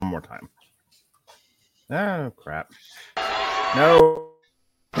more time. Oh, crap. No.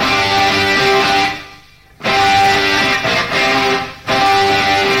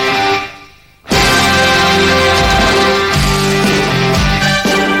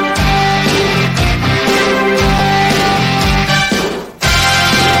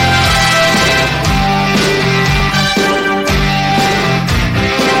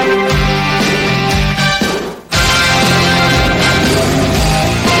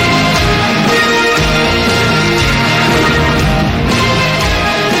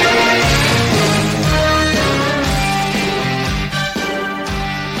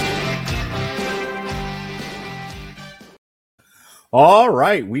 All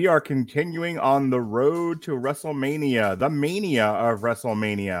right, we are continuing on the road to WrestleMania, the Mania of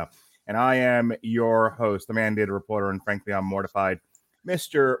WrestleMania. And I am your host, the man, data reporter, and frankly, I'm mortified,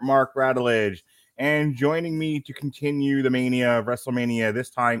 Mr. Mark Radulich. And joining me to continue the Mania of WrestleMania, this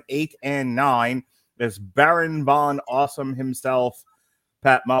time 8 and 9, is Baron Von Awesome himself,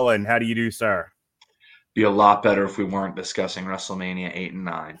 Pat Mullen. How do you do, sir? Be a lot better if we weren't discussing WrestleMania 8 and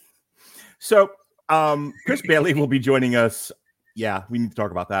 9. So, Chris Bailey will be joining us. Yeah, we need to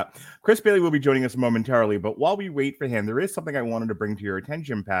talk about that. Chris Bailey will be joining us momentarily, but while we wait for him, there is something I wanted to bring to your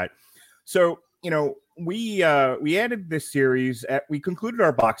attention, Pat. So, we added this series. We concluded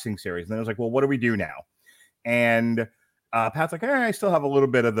our boxing series, and then I was like, well, what do we do now? And Pat's like, I still have a little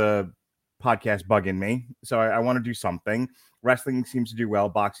bit of the podcast bug in me, so I want to do something. Wrestling seems to do well.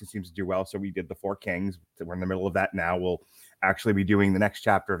 Boxing seems to do well, so we did the Four Kings. We're in the middle of that now. We'll actually be doing the next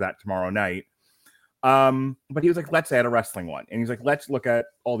chapter of that tomorrow night. But he was like, let's add a wrestling one. And he's like, let's look at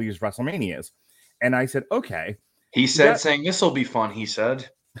all these WrestleManias. And I said, okay. He said, saying, this will be fun, he said.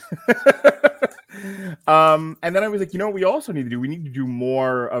 And then I was like, we also need to do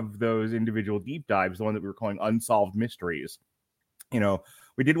more of those individual deep dives, the one that we were calling Unsolved Mysteries.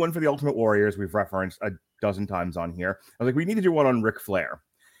 We did one for the Ultimate Warriors. We've referenced a dozen times on here. I was like, we need to do one on Ric Flair.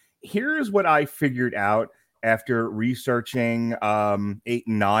 Here's what I figured out after researching 8 and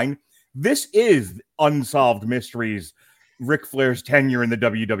 9. This is Unsolved Mysteries, Ric Flair's tenure in the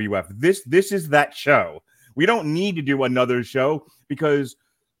WWF. This is that show. We don't need to do another show because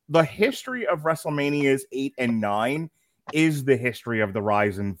the history of WrestleManias 8 and 9 is the history of the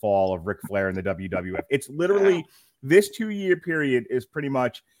rise and fall of Ric Flair in the WWF. It's literally, this 2-year period is pretty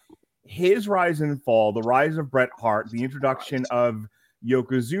much his rise and fall, the rise of Bret Hart, the introduction of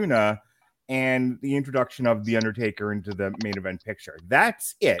Yokozuna, and the introduction of The Undertaker into the main event picture.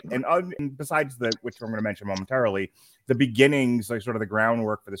 That's it. And besides which I'm going to mention momentarily, the beginnings, like sort of the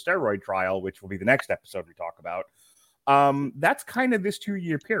groundwork for the steroid trial, which will be the next episode we talk about. That's kind of this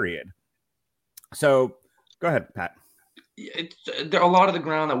 2-year period. So go ahead, Pat. A lot of the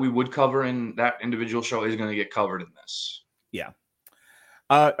ground that we would cover in that individual show is going to get covered in this. Yeah.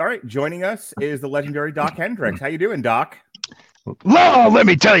 All right. Joining us is the legendary Doc Hendricks. How you doing, Doc? Oh, let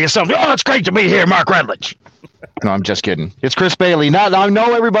me tell you something. Oh, it's great to be here, Mark Radulich. No, I'm just kidding. It's Chris Bailey. Now, I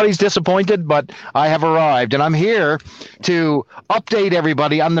know everybody's disappointed, but I have arrived, and I'm here to update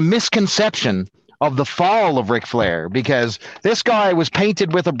everybody on the misconception of the fall of Ric Flair, because this guy was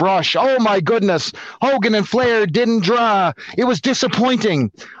painted with a brush. Oh, my goodness. Hogan and Flair didn't draw. It was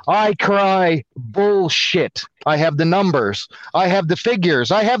disappointing. I cry bullshit. I have the numbers. I have the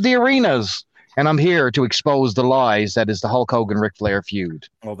figures. I have the arenas. And I'm here to expose the lies that is the Hulk Hogan-Ric Flair feud.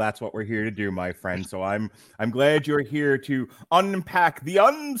 Well, that's what we're here to do, my friend. So I'm glad you're here to unpack the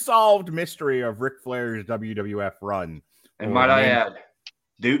unsolved mystery of Ric Flair's WWF run. And might I add,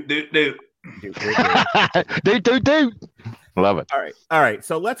 doot. Doot. Love it. All right.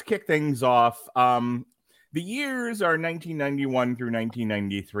 So let's kick things off. The years are 1991 through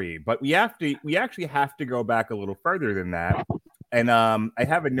 1993, but we actually have to go back a little further than that. And I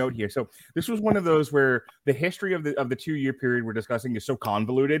have a note here. So this was one of those where the history of the 2-year period we're discussing is so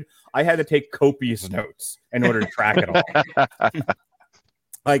convoluted. I had to take copious notes in order to track it all.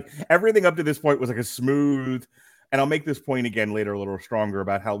 Like everything up to this point was like a smooth. And I'll make this point again later a little stronger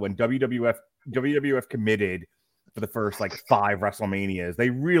about how when WWF committed for the first 5 WrestleManias, they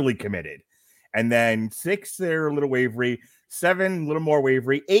really committed. And then 6, they're a little wavery. 7, a little more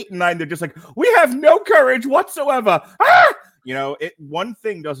wavery. 8 and 9, they're just like, we have no courage whatsoever. Ah! One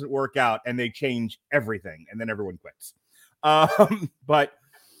thing doesn't work out and they change everything and then everyone quits. But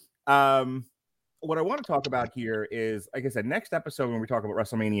what I want to talk about here is, like I said, next episode when we talk about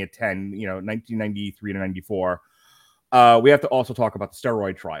WrestleMania 10, 1993 to 94, we have to also talk about the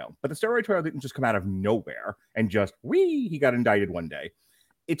steroid trial. But the steroid trial didn't just come out of nowhere and just, he got indicted one day.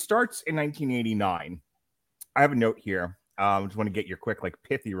 It starts in 1989. I have a note here. I just want to get your quick,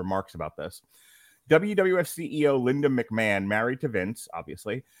 pithy remarks about this. WWF CEO Linda McMahon, married to Vince,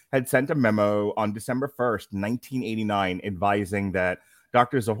 obviously, had sent a memo on December 1st, 1989, advising that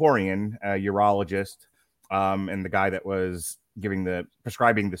Dr. Zahorian, a urologist, and the guy that was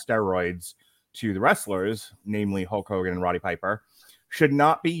prescribing the steroids to the wrestlers, namely Hulk Hogan and Roddy Piper, should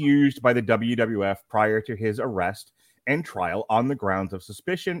not be used by the WWF prior to his arrest and trial on the grounds of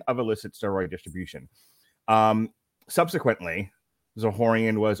suspicion of illicit steroid distribution. Subsequently,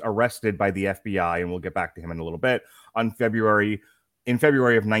 Zahorian was arrested by the FBI, and we'll get back to him in a little bit, in February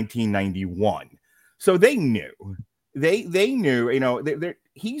of 1991. So they knew. They knew,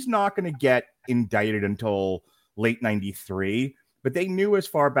 he's not going to get indicted until late 93, but they knew as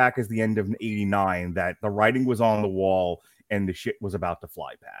far back as the end of 89 that the writing was on the wall and the shit was about to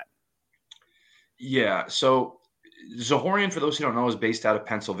fly, Pat. Yeah, so Zahorian, for those who don't know, is based out of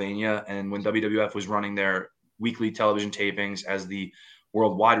Pennsylvania, and when WWF was running their weekly television tapings as the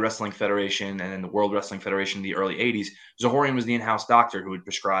Worldwide Wrestling Federation and then the World Wrestling Federation in the early 80s, Zahorian was the in-house doctor who would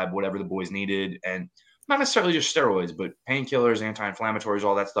prescribe whatever the boys needed, and not necessarily just steroids, but painkillers, anti-inflammatories,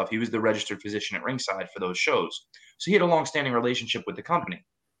 all that stuff. He was the registered physician at ringside for those shows. So he had a long-standing relationship with the company.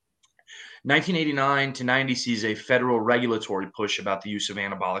 1989 to 90 sees a federal regulatory push about the use of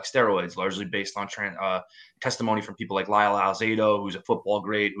anabolic steroids, largely based on testimony from people like Lyle Alzado, who's a football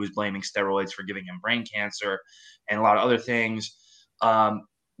great, who's blaming steroids for giving him brain cancer, and a lot of other things.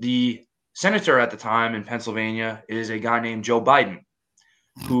 The senator at the time in Pennsylvania is a guy named Joe Biden,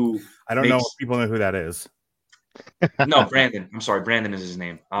 who I don't know if people know who that is. No, Brandon. I'm sorry, Brandon is his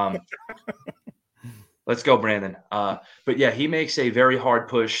name. Let's go, Brandon. But yeah, he makes a very hard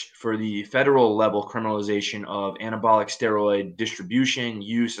push for the federal level criminalization of anabolic steroid distribution,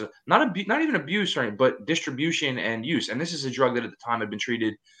 use, not even abuse, right, but distribution and use. And this is a drug that at the time had been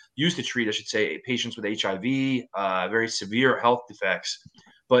used to treat, I should say, patients with HIV, very severe health defects.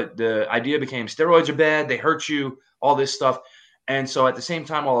 But the idea became steroids are bad, they hurt you, all this stuff. And so at the same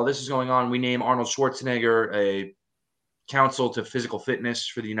time, while all this is going on, we name Arnold Schwarzenegger a counsel to physical fitness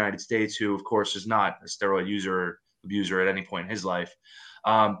for the United States, who, of course, is not a steroid user or abuser at any point in his life.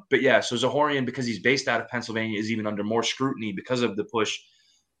 But yeah, so Zahorian, because he's based out of Pennsylvania, is even under more scrutiny because of the push.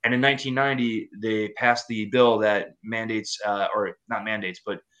 And in 1990, they passed the bill that mandates, or not mandates,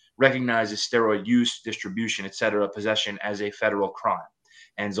 but recognizes steroid use, distribution, etc., possession as a federal crime.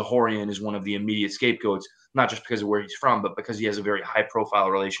 And Zahorian is one of the immediate scapegoats, not just because of where he's from, but because he has a very high-profile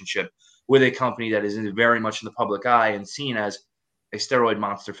relationship with a company that is very much in the public eye and seen as a steroid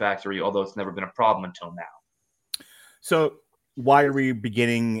monster factory, although it's never been a problem until now. So why are we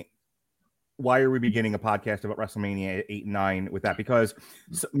beginning a podcast about WrestleMania 8 and 9 with that? Because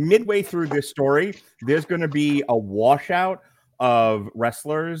midway through this story, there's going to be a washout of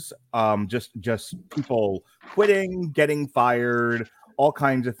wrestlers, just people quitting, getting fired, all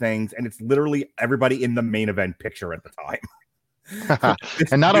kinds of things, and it's literally everybody in the main event picture at the time.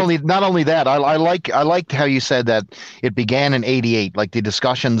 And not only that, I liked how you said that it began in 88, like the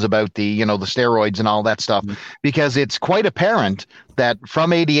discussions about the steroids and all that stuff, because it's quite apparent that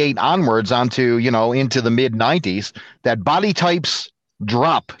from 88 onwards onto into the mid 90s, that body types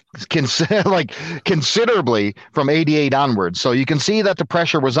drop considerably from 88 onwards. So you can see that the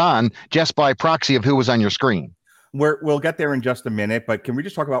pressure was on just by proxy of who was on your screen. We'll get there in just a minute, but can we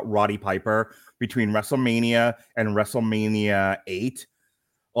just talk about Roddy Piper between WrestleMania and WrestleMania 8?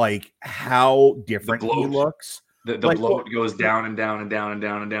 Like how different he looks. The bloat goes down and down and down and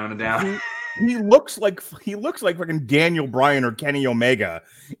down and down and down. He looks like fucking Daniel Bryan or Kenny Omega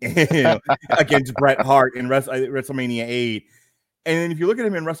against Bret Hart in WrestleMania 8. And then if you look at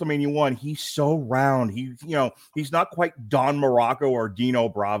him in WrestleMania 1, he's so round. He's not quite Don Morocco or Dino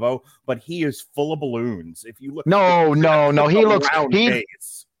Bravo, but he is full of balloons. If you look,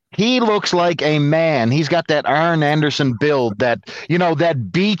 he looks like a man. He's got that Arn Anderson build, that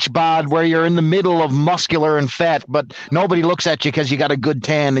beach bod where you're in the middle of muscular and fat, but nobody looks at you because you got a good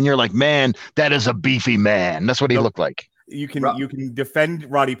tan, and you're like, man, that is a beefy man. That's what he looked like. You can defend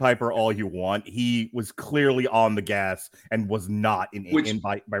Roddy Piper all you want. He was clearly on the gas and was not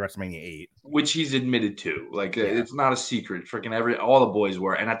by WrestleMania 8, which he's admitted to. It's not a secret. Freaking all the boys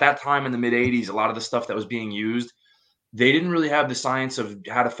were. And at that time in the mid 80s, a lot of the stuff that was being used, they didn't really have the science of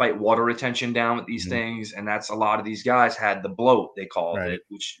how to fight water retention down with these things. And that's a lot of these guys had the bloat, they called it,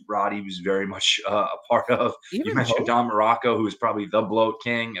 which Roddy was very much a part of. You mentioned Don Morocco, who was probably the bloat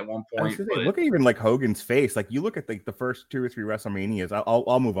king at one point. Look at even like Hogan's face. Like you look at the first 2 or 3 WrestleManias.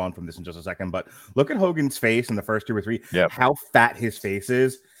 I'll move on from this in just a second, but look at Hogan's face in the first 2 or 3, how fat his face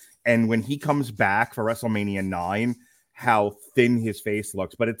is. And when he comes back for WrestleMania 9, how thin his face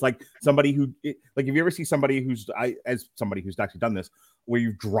looks. But it's like somebody if you ever see somebody as somebody who's actually done this, where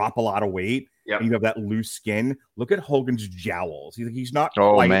you drop a lot of weight and you have that loose skin. Look at Hogan's jowls. He's not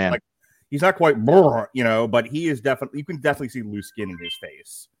quite he's not quite, but he is definitely, you can definitely see loose skin in his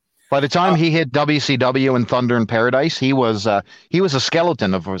face. By the time he hit WCW and Thunder in Paradise, he was a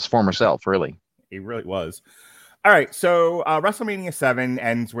skeleton of his former self, really. He really was. All right, so WrestleMania 7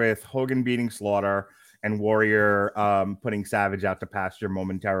 ends with Hogan beating Slaughter and Warrior putting Savage out to pasture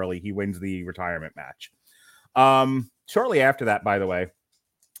momentarily. He wins the retirement match. Shortly after that, by the way,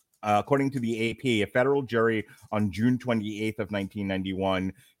 according to the AP, a federal jury on June 28th of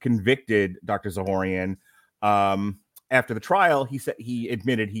 1991 convicted Dr. Zahorian. After the trial, he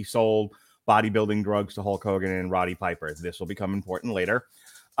admitted he sold bodybuilding drugs to Hulk Hogan and Roddy Piper. This will become important later.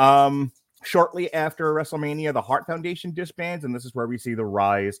 Shortly after WrestleMania, the Hart Foundation disbands, and this is where we see the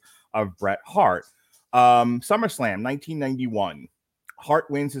rise of Bret Hart. SummerSlam 1991. Hart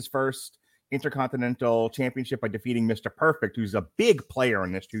wins his first Intercontinental Championship by defeating Mr. Perfect, who's a big player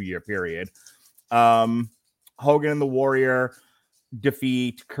in this 2-year period. Hogan and the Warrior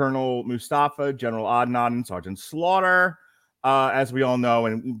defeat Colonel Mustafa, General Adnan, and Sergeant Slaughter. As we all know,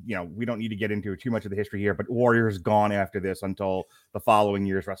 and we don't need to get into too much of the history here, but Warrior is gone after this until the following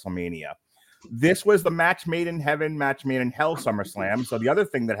year's WrestleMania. This was the match made in heaven, match made in hell SummerSlam. So the other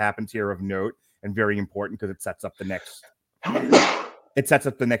thing that happens here of note and very important, because it sets up the next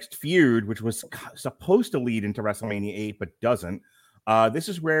feud, which was supposed to lead into WrestleMania 8, but doesn't. This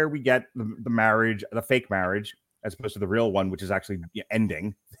is where we get the marriage, the fake marriage, as opposed to the real one, which is actually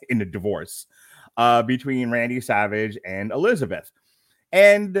ending in a divorce between Randy Savage and Elizabeth.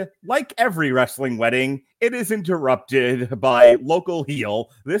 And like every wrestling wedding, it is interrupted by local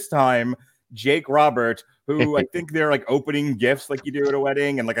heel, this time Jake Robert, who I think they're like opening gifts like you do at a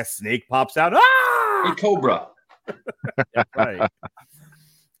wedding, and like a snake pops out. A cobra. Yeah, right.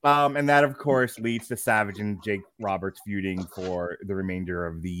 And that, of course, leads to Savage and Jake Roberts feuding for the remainder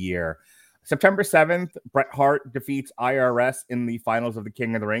of the year. September 7th, Bret Hart defeats IRS in the finals of the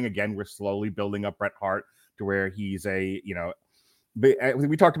King of the Ring. Again, we're slowly building up Bret Hart to where he's we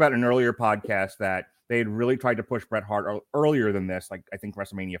talked about in an earlier podcast that they had really tried to push Bret Hart earlier than this, like I think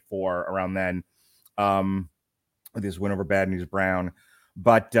WrestleMania 4 around then, with his win over Bad News Brown.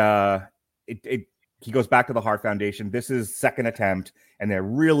 But he goes back to the Hart Foundation. This is second attempt, and they're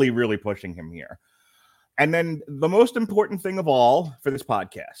really, really pushing him here. And then the most important thing of all for this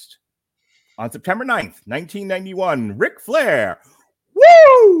podcast, on September 9th, 1991, Ric Flair,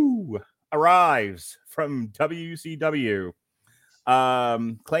 arrives from WCW,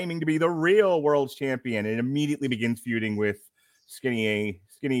 claiming to be the real world's champion, and immediately begins feuding with skinny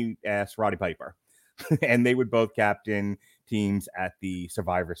ass Roddy Piper. And they would both captain teams at the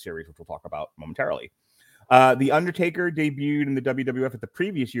Survivor Series, which we'll talk about momentarily. The Undertaker debuted in the WWF at the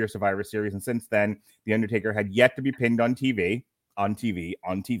previous year's Survivor Series, and since then, The Undertaker had yet to be pinned on TV,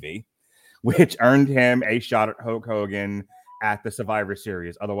 which earned him a shot at Hulk Hogan at the Survivor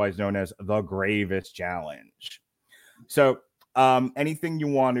Series, otherwise known as the Gravest Challenge. So, anything you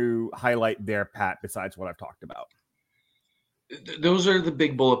want to highlight there, Pat, besides what I've talked about? Those are the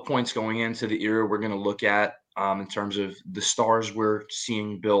big bullet points going into the era we're going to look at in terms of the stars we're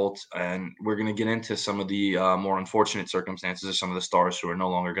seeing built, and we're going to get into some of the more unfortunate circumstances of some of the stars who are no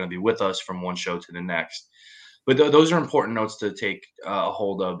longer going to be with us from one show to the next. But those are important notes to take a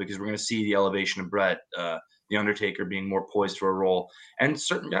hold of, because we're going to see the elevation of Bret, The Undertaker being more poised for a role, and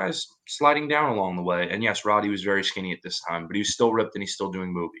certain guys sliding down along the way. And yes, Roddy was very skinny at this time, but he was still ripped and he's still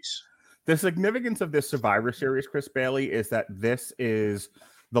doing movies. The significance of this Survivor Series, Chris Bailey, is that this is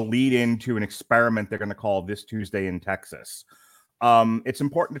the lead into an experiment they're going to call This Tuesday in Texas. It's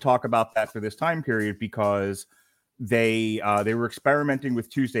important to talk about that for this time period because they were experimenting with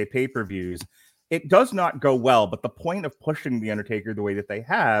Tuesday pay-per-views. It does not go well, but the point of pushing The Undertaker the way that they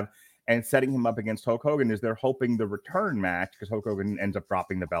have and setting him up against Hulk Hogan is they're hoping the return match, because Hulk Hogan ends up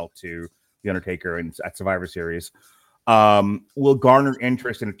dropping the belt to The Undertaker at Survivor Series, will garner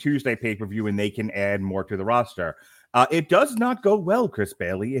interest in a Tuesday pay-per-view, and they can add more to the roster. It does not go well, Chris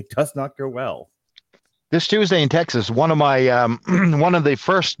Bailey. It does not go well. This Tuesday in Texas, one of my one of the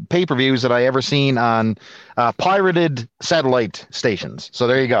first pay-per-views that I ever seen on pirated satellite stations. So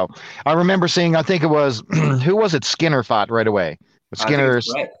there you go. I remember seeing, I think it was, who was it? Skinner fought right away.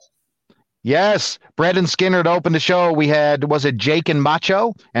 Skinner's. Yes, Bret and Skinner to open the show. We had, was it Jake and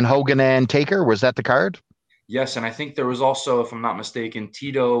Macho and Hogan and Taker? Was that the card? Yes, and I think there was also, if I'm not mistaken,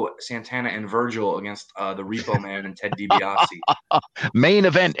 Tito, Santana, and Virgil against the Repo Man and Ted DiBiase. Main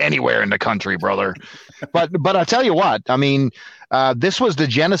event anywhere in the country, brother. But I'll tell you what, I mean, this was the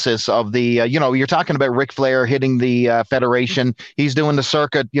genesis of the, you're talking about Ric Flair hitting the Federation. He's doing the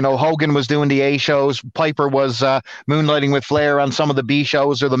circuit. Hogan was doing the A shows. Piper was moonlighting with Flair on some of the B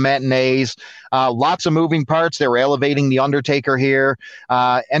shows or the matinees. Lots of moving parts. They were elevating The Undertaker here.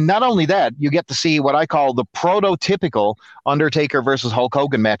 And not only that, you get to see what I call the prototypical Undertaker versus Hulk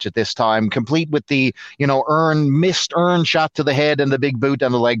Hogan match at this time, complete with the, missed urn shot to the head and the big boot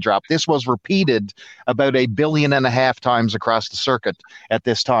and the leg drop. This was repeated about 1.5 billion times across the circuit at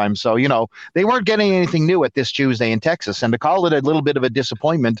this time. So, they weren't getting anything new at this Tuesday in Texas. And to call it a little bit of a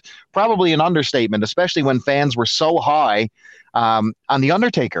disappointment, probably an understatement, especially when fans were so high on The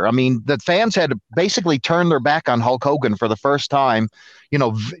Undertaker. I mean, the fans had basically turned their back on Hulk Hogan for the first time,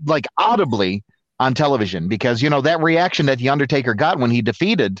 like audibly on television, because, that reaction that The Undertaker got when he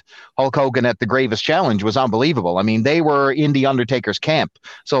defeated Hulk Hogan at the Greatest Challenge was unbelievable. I mean, they were in The Undertaker's camp.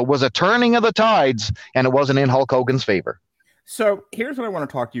 So it was a turning of the tides, and it wasn't in Hulk Hogan's favor. So here's what I want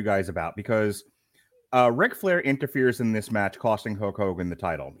to talk to you guys about, because Ric Flair interferes in this match, costing Hulk Hogan the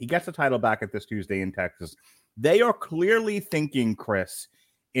title. He gets the title back at this Tuesday in Texas. They are clearly thinking, Chris,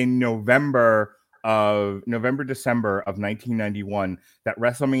 in December of 1991, that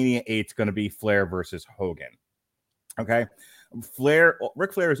WrestleMania 8 is going to be Flair versus Hogan. Okay.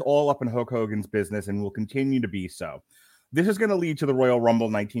 Ric Flair is all up in Hulk Hogan's business and will continue to be so. This is going to lead to the Royal Rumble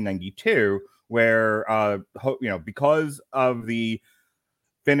 1992, where, because of the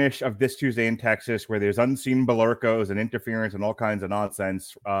finish of this Tuesday in Texas, where there's unseen Balercos and interference and all kinds of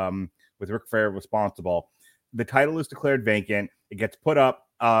nonsense, with Ric Flair responsible, the title is declared vacant. It gets put up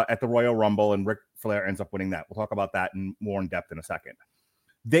at the Royal Rumble, and Ric Flair ends up winning that. We'll talk about that more in depth in a second.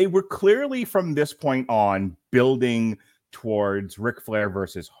 They were clearly, from this point on, building towards Ric Flair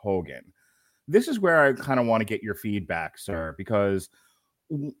versus Hogan. This is where I kind of want to get your feedback, sir, because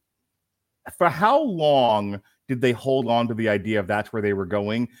for how long did they hold on to the idea of that's where they were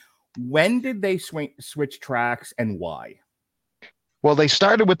going? When did they switch tracks, and why? Well, they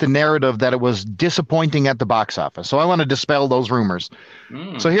started with the narrative that it was disappointing at the box office. So I want to dispel those rumors.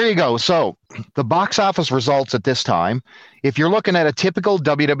 So here you go. So the box office results at this time, if you're looking at a typical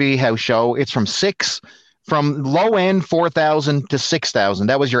WWE house show, it's from low end 4,000 to 6,000.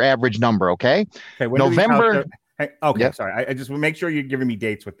 That was your average number. Okay. November. Sorry. I just will make sure you're giving me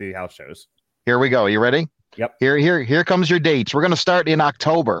dates with the house shows. Here we go. You ready? Yep. Here comes your dates. We're going to start in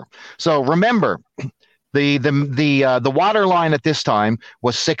October. So remember, the water line at this time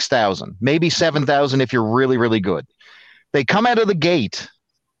was 6,000, maybe 7,000 if you're really, really good. They come out of the gate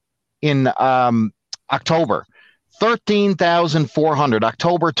in October, 13,400,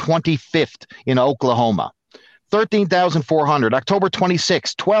 October 25th in Oklahoma. 13,400, October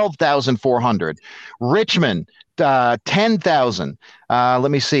 26th, 12,400. Richmond, 10,000.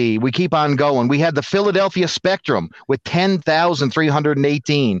 Let me see. We keep on going. We had the Philadelphia Spectrum with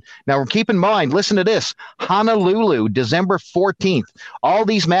 10,318. Now, keep in mind, listen to this. Honolulu, December 14th. All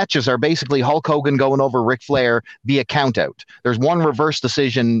these matches are basically Hulk Hogan going over Ric Flair via countout. There's one reverse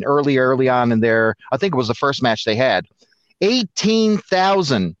decision early on in there. I think it was the first match they had.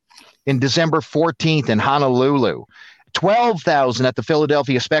 18,000 in December 14th in Honolulu. 12,000 at the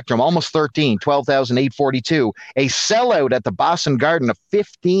Philadelphia Spectrum, almost 13, 12,842. A sellout at the Boston Garden of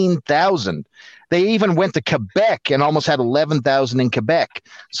 15,000. They even went to Quebec and almost had 11,000 in Quebec.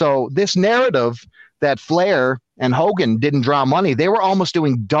 So this narrative that Flair and Hogan didn't draw money, they were almost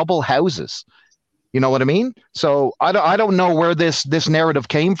doing double houses. You know what I mean? So I don't know where this narrative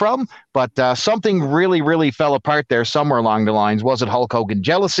came from, but something really, really fell apart there somewhere along the lines. Was it Hulk Hogan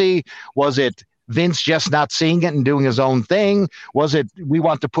jealousy? Was it Vince just not seeing it and doing his own thing? Was it we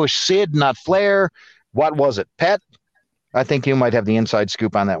want to push Sid, not Flair? What was it? Pat, I think you might have the inside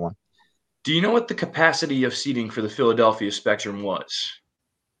scoop on that one. Do you know what the capacity of seating for the Philadelphia Spectrum was?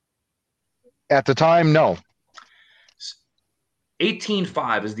 At the time, no.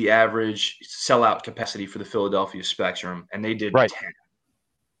 18.5 is the average sellout capacity for the Philadelphia Spectrum, and they did 10.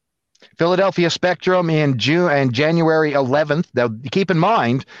 Philadelphia Spectrum in June and January 11th. Now, keep in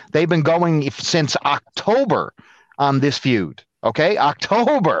mind, they've been going since October on this feud. Okay,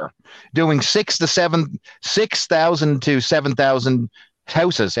 October, doing 6,000 to 7,000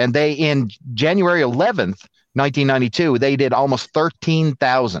 houses, and they in January 11th, 1992, they did almost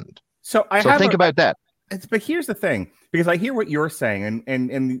 13,000. So think about that. But here's the thing, because I hear what you're saying,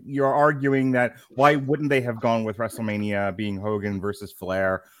 and you're arguing that why wouldn't they have gone with WrestleMania being Hogan versus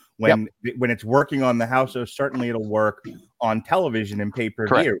Flair? When it's working on the house show, certainly it'll work on television and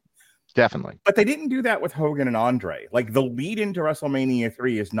pay-per-view. Definitely. But they didn't do that with Hogan and Andre. Like, the lead into WrestleMania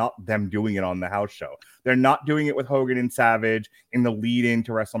 3 is not them doing it on the house show. They're not doing it with Hogan and Savage in the lead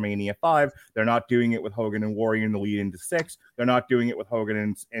into WrestleMania 5. They're not doing it with Hogan and Warrior in the lead into 6. They're not doing it with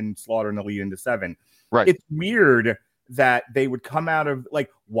Hogan and Slaughter in the lead into 7. Right. It's weird that they would come out of, like,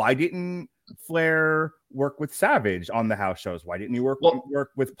 why didn't Flair work with Savage on the house shows? Why didn't he work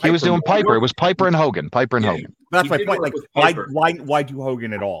with Piper? He was doing Piper. It was Piper and Hogan. Hogan. That's my point. Like, why do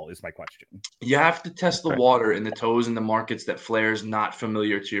Hogan at all is my question. You have to test the water and the toes in the markets that Flair's not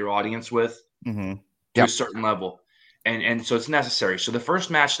familiar to your audience with to a certain level. And so it's necessary. So the first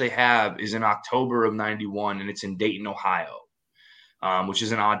match they have is in October of 91, and it's in Dayton, Ohio, which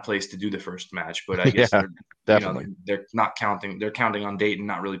is an odd place to do the first match. But I guess they're not counting. They're counting on Dayton,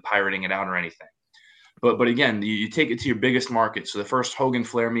 not really pirating it out or anything. But again, you take it to your biggest market. So the first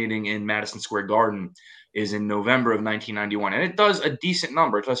Hogan-Flair meeting in Madison Square Garden is in November of 1991. And it does a decent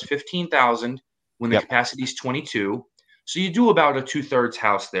number. It does 15,000 when the capacity is 22. So you do about a 2/3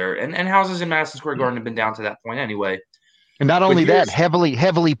 house there. And houses in Madison Square Garden have been down to that point anyway. And not only that,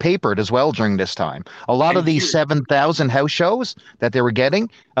 heavily papered as well during this time. A lot of these 7,000 house shows that they were getting,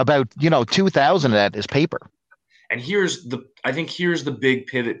 about 2,000 of that is paper. And I think here's the big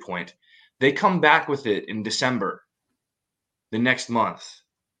pivot point. They come back with it in December, the next month,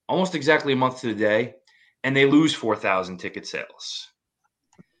 almost exactly a month to the day, and they lose 4,000 ticket sales.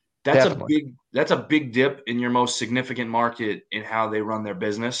 That's a big dip in your most significant market in how they run their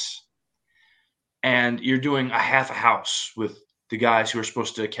business. And you're doing a half a house with the guys who are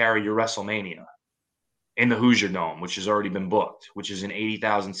supposed to carry your WrestleMania in the Hoosier Dome, which has already been booked, which is an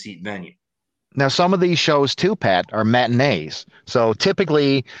 80,000 seat venue. Now, some of these shows, too, Pat, are matinees. So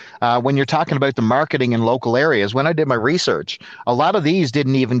typically, when you're talking about the marketing in local areas, when I did my research, a lot of these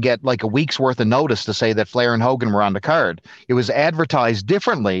didn't even get like a week's worth of notice to say that Flair and Hogan were on the card. It was advertised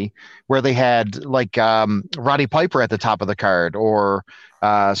differently, where they had like Roddy Piper at the top of the card or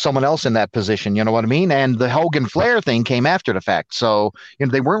someone else in that position. You know what I mean? And the Hogan-Flair thing came after the fact. So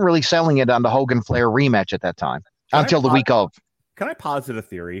they weren't really selling it on the Hogan-Flair rematch at that time until the week of. Can I posit a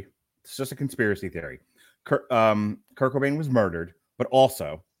theory? It's just a conspiracy theory. Kurt Cobain was murdered, but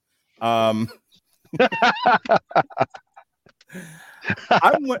also, I'm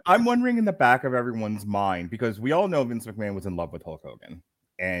wondering in the back of everyone's mind, because we all know Vince McMahon was in love with Hulk Hogan,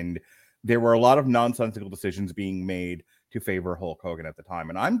 and there were a lot of nonsensical decisions being made to favor Hulk Hogan at the time.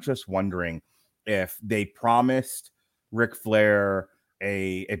 And I'm just wondering if they promised Ric Flair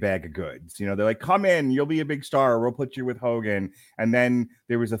a bag of goods. They're like, come in, you'll be a big star, we'll put you with Hogan. And then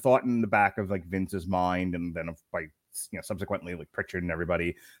there was a thought in the back of like Vince's mind, and then by subsequently like Pritchard and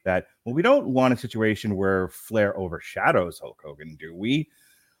everybody, that, well, we don't want a situation where Flair overshadows Hulk Hogan, do we?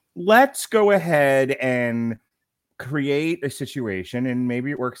 Let's go ahead and create a situation, and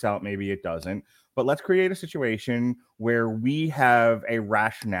maybe it works out, maybe it doesn't, but let's create a situation where we have a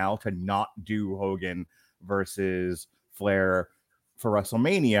rationale to not do Hogan versus Flair for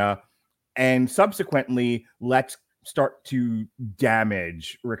WrestleMania, and subsequently let's start to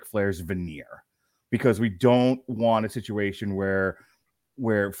damage Ric Flair's veneer, because we don't want a situation where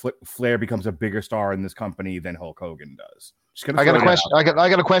Flair becomes a bigger star in this company than Hulk Hogan does. I got a question. I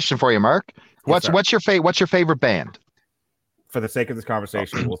got a question for you, Mark. What's your favorite band? For the sake of this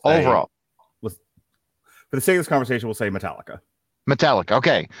conversation, we'll say, overall. For the sake of this conversation, we'll say Metallica. Metallica.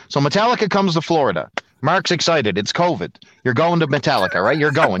 Okay. So Metallica comes to Florida. Mark's excited. It's COVID. You're going to Metallica, right?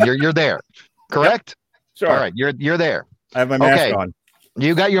 You're going. You're there. Correct? Yep. Sure. All right. You're there. I have my mask on.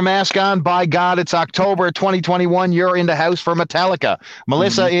 You got your mask on. By God, it's October 2021. You're in the house for Metallica.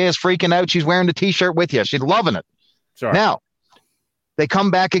 Melissa is freaking out. She's wearing the T-shirt with you. She's loving it. Sure. Now, they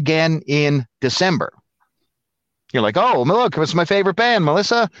come back again in December. You're like, oh, look, it's my favorite band,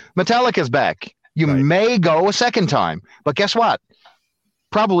 Melissa. Metallica's back. You may go a second time, but guess what?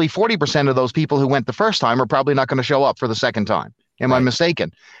 Probably 40% of those people who went the first time are probably not going to show up for the second time. Am I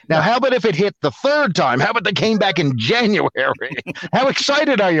mistaken? Now, how about if it hit the third time? How about they came back in January? How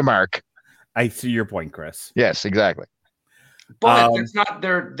excited are you, Mark? I see your point, Chris. Yes, exactly. But it's not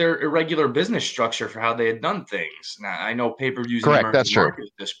their irregular business structure for how they had done things. Now, I know pay-per-views correct. That's true at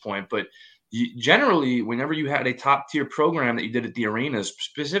this point, but generally, whenever you had a top-tier program that you did at the arenas,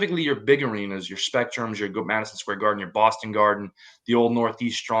 specifically your big arenas, your Spectrums, your Madison Square Garden, your Boston Garden, the old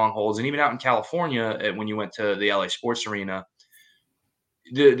Northeast Strongholds, and even out in California when you went to the LA Sports Arena,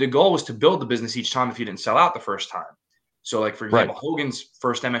 the goal was to build the business each time if you didn't sell out the first time. So, like, for example, Hogan's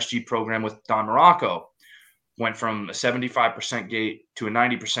first MSG program with Don Morocco went from a 75% gate to a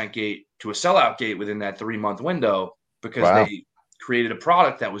 90% gate to a sellout gate within that 3-month window because they created a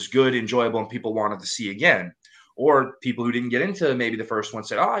product that was good, enjoyable, and people wanted to see again. or people who didn't get into maybe the first one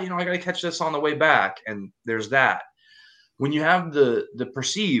said, oh, I got to catch this on the way back. And there's that. When you have the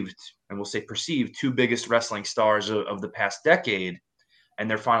perceived, and we'll say perceived, two biggest wrestling stars of the past decade, and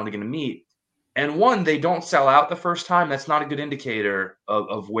they're finally going to meet, and one, they don't sell out the first time, that's not a good indicator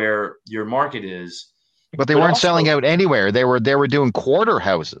of where your market is. But they weren't selling out anywhere. They were doing quarter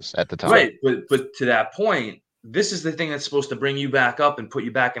houses at the time. Right, but to that point, this is the thing that's supposed to bring you back up and put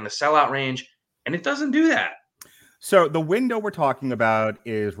you back in the sellout range, and it doesn't do that. So the window we're talking about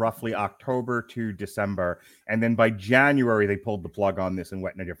is roughly October to December, and then by January they pulled the plug on this and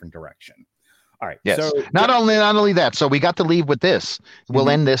went in a different direction. All right. Yes. So not only that. So we got to leave with this.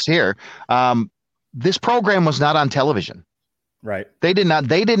 We'll end this here. This program was not on television. Right. They did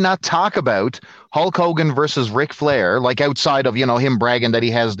not talk about Hulk Hogan versus Ric Flair, like outside of, him bragging that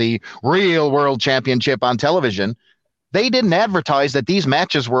he has the real world championship on television. They didn't advertise that these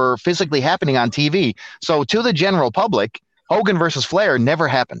matches were physically happening on TV. So to the general public, Hogan versus Flair never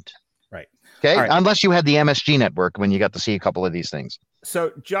happened. Right. Okay. Right. Unless you had the MSG network when you got to see a couple of these things.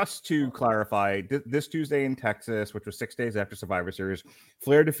 So just to clarify, this Tuesday in Texas, which was 6 days after Survivor Series,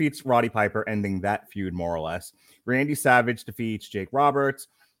 Flair defeats Roddy Piper, ending that feud more or less. Randy Savage defeats Jake Roberts.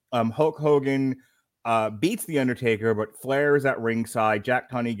 Hulk Hogan beats The Undertaker, but Flair is at ringside. Jack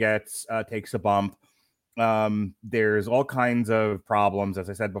Tunney takes a bump. There's all kinds of problems,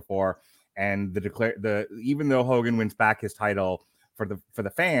 as I said before, and even though Hogan wins back his title for the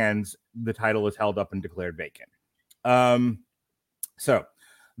fans, the title is held up and declared vacant. So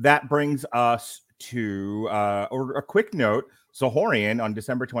that brings us to a quick note. Zahorian on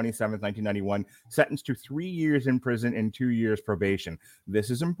December 27th, 1991, sentenced to 3 years in prison and 2 years probation. This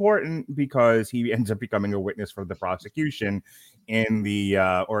is important because he ends up becoming a witness for the prosecution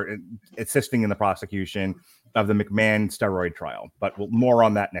assisting in the prosecution of the McMahon steroid trial. But more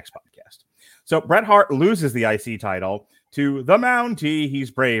on that next podcast. So Bret Hart loses the IC title to the Mountie. He's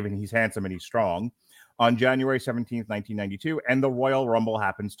brave and he's handsome and he's strong on January 17th, 1992, and the Royal Rumble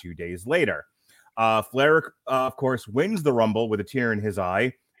happens 2 days later. Flair, of course, wins the Rumble with a tear in his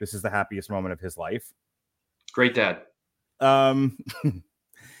eye. This is the happiest moment of his life. Great dad. And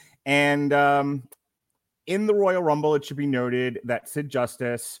in the Royal Rumble, it should be noted that Sid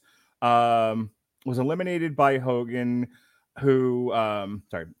Justice was eliminated by Hogan,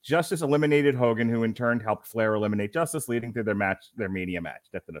 Justice eliminated Hogan, who in turn helped Flair eliminate Justice, leading to their Mania match.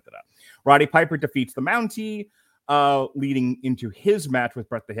 Roddy Piper defeats the Mountie, leading into his match with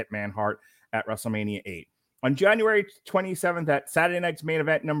Bret the Hitman Hart at WrestleMania 8. On January 27th, at Saturday Night's Main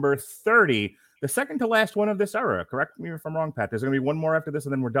Event number 30, the second to last one of this era. Correct me if I'm wrong, Pat. There's going to be one more after this,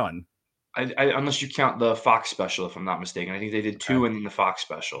 and then we're done. Unless you count the Fox special, if I'm not mistaken. I think they did two in the Fox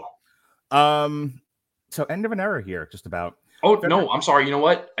special. So end of an era here, just about. Oh, no, I'm sorry. You know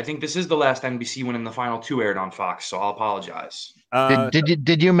what? I think this is the last NBC one, and the final two aired on Fox, so I'll apologize.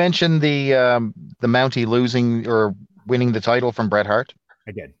 Did you mention the Mountie losing or winning the title from Bret Hart?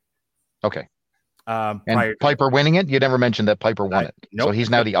 I did. Okay. And Piper winning it? You never mentioned that Piper won it. Nope. So he's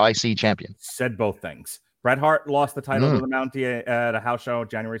now the IC champion. Said both things. Bret Hart lost the title to the Mountie at a house show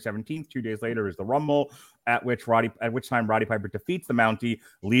January 17th. 2 days later is the Rumble, at which time Roddy Piper defeats the Mountie,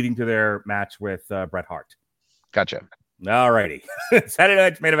 leading to their match with Bret Hart. Gotcha. All righty. Saturday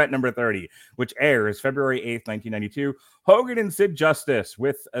Night's Main Event number 30, which airs February 8th, 1992. Hogan and Sid Justice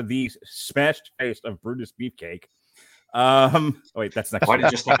with the smashed face of Brutus Beefcake. Wait, that's next year. Why did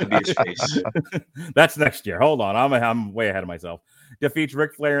you just have to be his face? That's next year. Hold on. I'm way ahead of myself. Defeats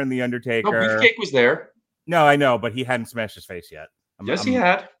Ric Flair and The Undertaker. No, Beefcake was there. No, I know, but he hadn't smashed his face yet. He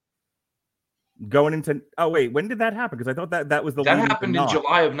had. Going into when did that happen? Because I thought that was that happened in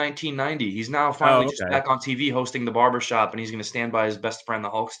July of 1990. He's now finally just back on TV hosting the barbershop, and he's going to stand by his best friend, the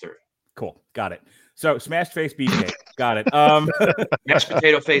Hulkster. Cool, got it. So smashed face Beefcake, got it. Mashed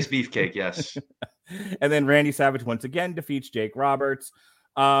potato face Beefcake, yes. And then Randy Savage once again defeats Jake Roberts.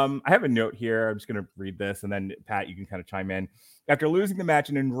 I have a note here. I'm just going to read this, and then Pat, you can kind of chime in. After losing the match,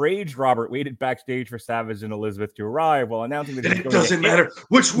 an enraged Robert waited backstage for Savage and Elizabeth to arrive while announcing that it doesn't matter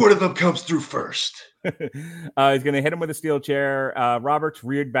which one of them comes through first. He's going to hit him with a steel chair. Roberts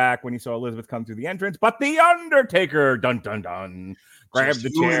reared back when he saw Elizabeth come through the entrance, but The Undertaker, dun dun dun, grabbed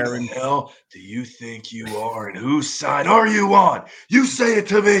the chair. And hell do you think you are, and whose side are you on? You say it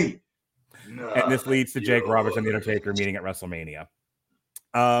to me. And this leads to Jake Roberts and The Undertaker meeting at WrestleMania.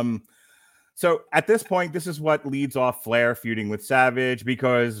 So at this point, this is what leads off Flair feuding with Savage,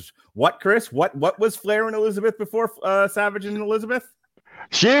 because what, Chris? What was Flair and Elizabeth before Savage and Elizabeth?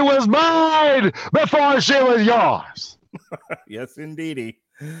 She was mine before she was yours. Yes, indeedy.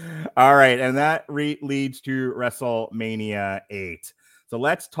 All right, and that leads to WrestleMania 8. So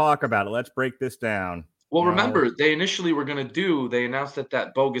let's talk about it. Let's break this down. Well, remember, they initially were going to they announced at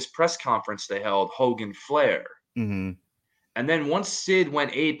that bogus press conference they held, Hogan Flair. Mm-hmm. And then once Sid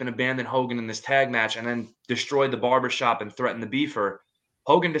went ape and abandoned Hogan in this tag match and then destroyed the barbershop and threatened the beefer,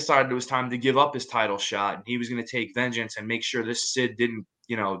 Hogan decided it was time to give up his title shot. And he was going to take vengeance and make sure this Sid didn't,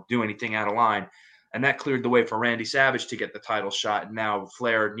 do anything out of line. And that cleared the way for Randy Savage to get the title shot. And now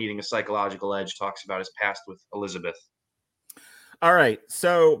Flair, needing a psychological edge, talks about his past with Elizabeth. All right.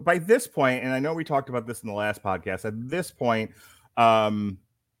 So by this point, and I know we talked about this in the last podcast, at this point, the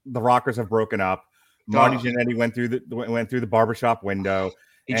Rockers have broken up. Marty Jannetty went through the barbershop window.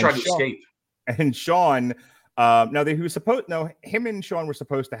 He tried to escape. And Shawn, him and Shawn were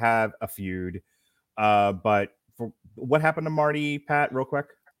supposed to have a feud. But what happened to Marty, Pat, real quick?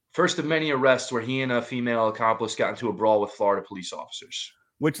 First of many arrests where he and a female accomplice got into a brawl with Florida police officers.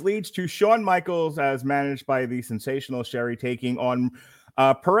 Which leads to Shawn Michaels, as managed by the sensational Sherry, taking on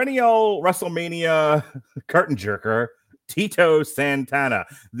perennial WrestleMania curtain jerker, Tito Santana.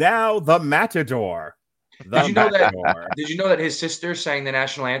 Now the Matador. Did you know that his sister sang the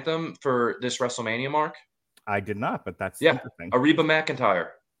national anthem for this WrestleMania, Mark? I did not, but that's interesting. Reba McEntire.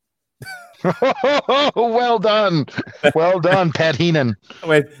 Well done. Well done, Pat Heenan.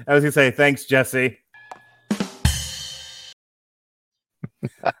 Wait, I was going to say, thanks, Jesse.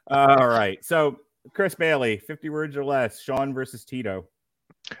 All right. So, Chris Bailey, 50 words or less, Shawn versus Tito.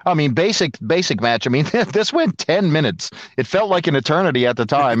 I mean, basic match. I mean, this went 10 minutes. It felt like an eternity at the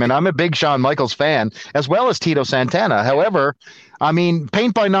time, and I'm a big Shawn Michaels fan, as well as Tito Santana. However, I mean,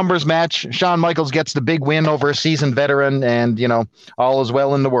 paint by numbers match. Shawn Michaels gets the big win over a seasoned veteran, and, all is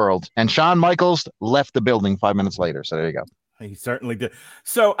well in the world. And Shawn Michaels left the building 5 minutes later. So there you go. He certainly did.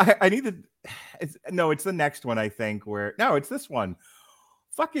 So I need to. It's the next one, I think. It's this one.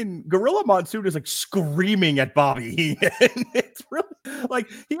 Fucking Gorilla Monsoon is like screaming at Bobby Heenan. It's really like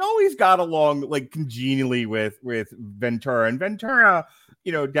he always got along like congenially with Ventura, and Ventura,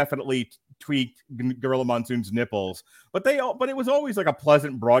 definitely tweaked Gorilla Monsoon's nipples, but it was always like a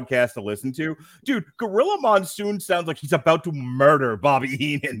pleasant broadcast to listen to. Dude, Gorilla Monsoon sounds like he's about to murder Bobby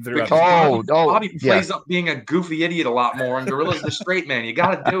Heenan. Bobby plays up being a goofy idiot a lot more, and Gorilla's the straight man. You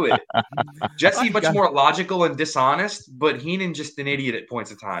got to do it. Jesse much more logical and dishonest, but Heenan just an idiot at points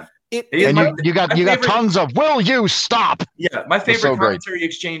of time. You got tons of "Will you stop?" Yeah, my favorite commentary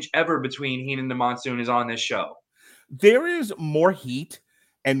exchange ever between Heenan and Monsoon is on this show. There is more heat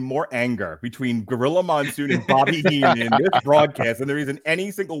and more anger between Gorilla Monsoon and Bobby Heenan in this broadcast than there is in any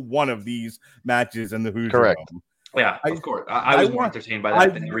single one of these matches in the Hoosier Correct. Dome. Yeah, of course. I was more entertained by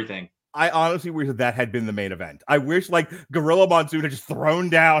that than everything. I honestly wish that had been the main event. I wish Gorilla Monsoon had just thrown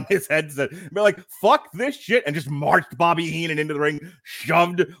down his headset and be like, fuck this shit, and just marched Bobby Heenan into the ring,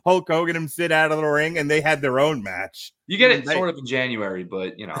 shoved Hulk Hogan and Sid out of the ring, and they had their own match. You get it sort of in January,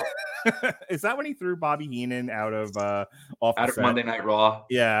 but Is that when he threw Bobby Heenan out of Monday Night Raw?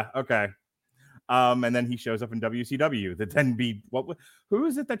 Yeah, okay. And then he shows up in WCW. Who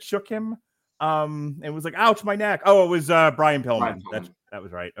is it that shook him? It was like, ouch, my neck. Oh, it was Brian Pillman. That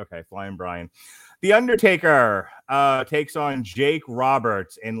was right. Okay, Flying Brian. The Undertaker takes on Jake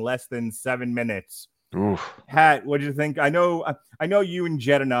Roberts in less than 7 minutes. Oof. Pat, what did you think? I know you and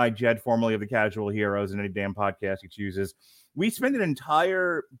Jed and I, Jed, formerly of the Casual Heroes, and any damn podcast he chooses. We spent an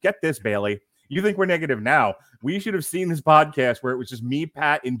entire, get this, Bailey. You think we're negative now. We should have seen this podcast where it was just me,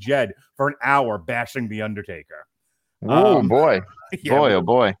 Pat, and Jed for an hour bashing The Undertaker. Oh, boy.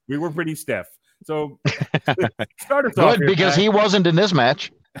 Boy. We were pretty stiff. So start us good, off here, because Pat. he wasn't in this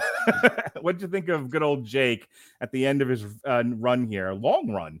match. What did you think of good old Jake at the end of his run here? Long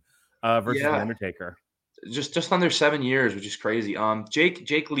run versus The Undertaker. Just under 7 years, which is crazy.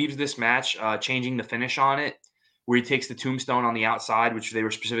 Jake leaves this match changing the finish on it, where he takes the tombstone on the outside, which they were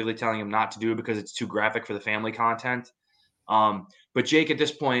specifically telling him not to do because it's too graphic for the family content. But Jake at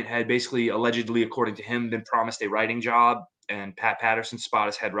this point had basically allegedly, according to him, been promised a writing job and Pat Patterson's spot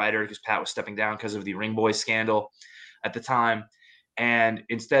as head writer because Pat was stepping down because of the Ring Boy scandal at the time. And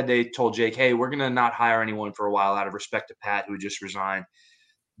instead they told Jake, hey, we're going to not hire anyone for a while out of respect to Pat, who had just resigned.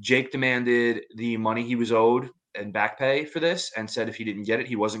 Jake demanded the money he was owed and back pay for this and said if he didn't get it,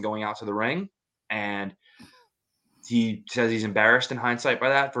 he wasn't going out to the ring. And he says he's embarrassed in hindsight by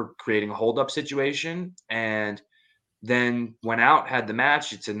that for creating a hold-up situation. And then went out, had the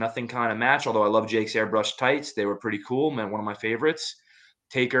match. It's a nothing kind of match, although I love Jake's airbrush tights. They were pretty cool, man. One of my favorites.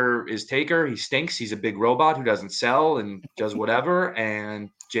 Taker is Taker. He stinks. He's a big robot who doesn't sell and does whatever. And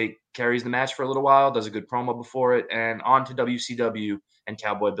Jake carries the match for a little while, does a good promo before it, and on to WCW and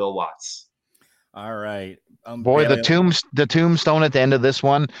Cowboy Bill Watts. All right. Boy, the tombstone at the end of this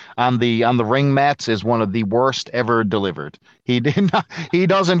one on the ring mats is one of the worst ever delivered. He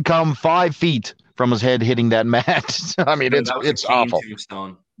doesn't come 5 feet from his head hitting that mat. I mean, That was it's a cane awful.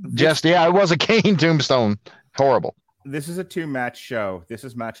 tombstone. It was a cane tombstone. Horrible. This is a 2-match show. This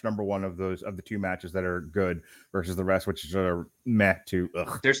is match number 1 of the 2 matches that are good versus the rest, which are meh to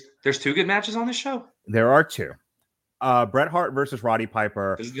ugh. There's 2 good matches on this show. There are 2. Bret Hart versus Roddy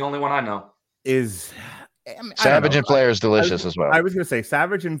Piper. This is the only one I know. Is Savage and Flair is delicious as well. I was going to say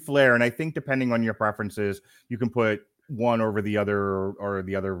Savage and Flair, and I think depending on your preferences, you can put one over the other or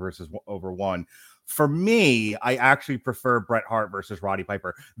the other versus over one. For me, I actually prefer Bret Hart versus Roddy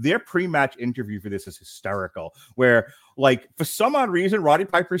Piper. Their pre-match interview for this is hysterical, where, like, for some odd reason, Roddy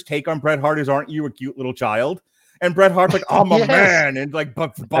Piper's take on Bret Hart is, "Aren't you a cute little child?" And Bret Hart's like, "I'm a man," and like,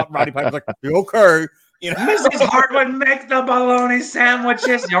 but Roddy Piper's like, "Okay." You know? Mrs. Hart would make the bologna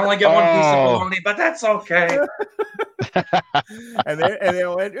sandwiches. You only get one piece of bologna, but that's okay. and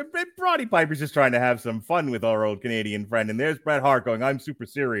Roddy Piper's just trying to have some fun with our old Canadian friend, and there's Bret Hart going, "I'm super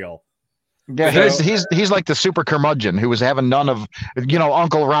cereal." Yeah, he's like the super curmudgeon who was having none of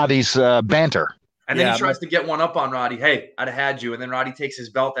Uncle Roddy's banter. And then he tries to get one up on Roddy. "Hey, I'd have had you." And then Roddy takes his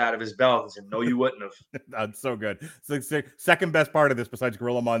belt out of his belt and said, "No, you wouldn't have." That's so good. It's the second best part of this besides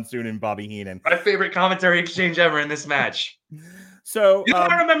Gorilla Monsoon and Bobby Heenan. My favorite commentary exchange ever in this match. So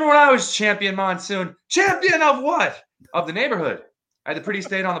I remember when I was champion Monsoon. Champion of what? Of the neighborhood. I had the pretty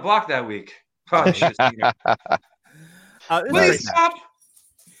state on the block that week. Probably should have seen it. Please stop.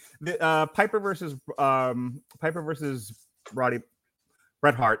 Piper versus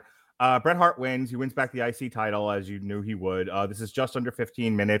Bret Hart. Bret Hart wins. He wins back the IC title as you knew he would. This is just under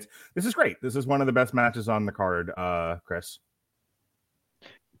 15 minutes. This is great. This is one of the best matches on the card, Chris.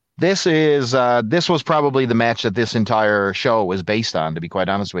 This was probably the match that this entire show was based on, to be quite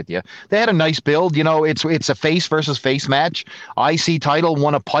honest with you. They had a nice build. It's a face versus face match. IC title,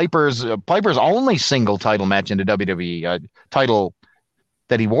 one of Piper's only single title match in the WWE title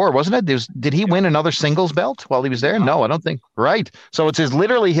that he wore, wasn't it? Did he win another singles belt while he was there? No, I don't think. Right. So it's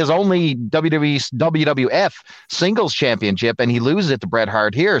literally his only WWF singles championship, and he loses it to Bret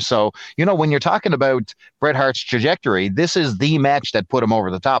Hart here. So, when you're talking about Bret Hart's trajectory, this is the match that put him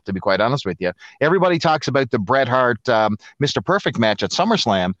over the top, to be quite honest with you. Everybody talks about the Bret Hart Mr. Perfect match at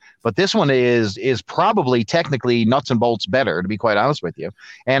SummerSlam, but this one is probably technically nuts and bolts better, to be quite honest with you.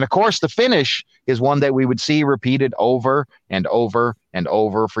 And of course, the finish is one that we would see repeated over and over and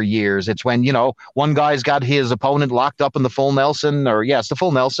over for years. It's when, one guy's got his opponent locked up in the full Nelson, it's the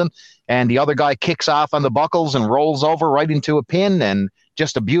full Nelson, and the other guy kicks off on the buckles and rolls over right into a pin, and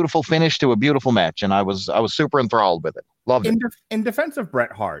just a beautiful finish to a beautiful match. And I was super enthralled with it. Loved it. In defense of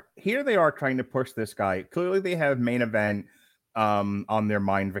Bret Hart, here they are trying to push this guy. Clearly they have main event on their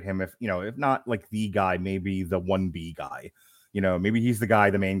mind for him. If not like the guy, maybe the 1B guy, maybe he's the guy,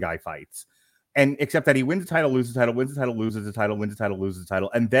 the main guy fights. And except that he wins the title, loses the title, wins the title, loses the title, wins the title, loses the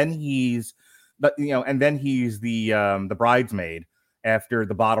title, and then he's the bridesmaid after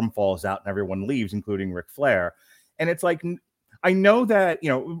the bottom falls out and everyone leaves, including Ric Flair. And it's like, I know that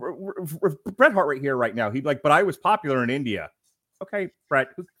Bret Hart right here, right now, he'd like, but I was popular in India. Okay, Bret,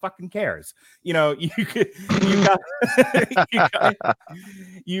 who fucking cares? I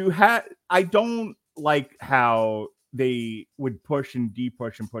don't like how they would push and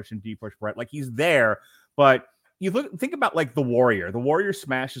de-push and push and de-push Bret. Like, he's there, but think about like the Warrior. The Warrior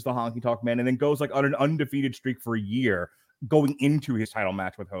smashes the Honky Tonk Man and then goes like on an undefeated streak for a year going into his title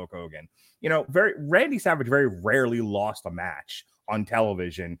match with Hulk Hogan. Randy Savage very rarely lost a match on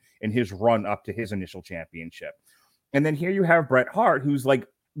television in his run up to his initial championship. And then here you have Bret Hart, who's like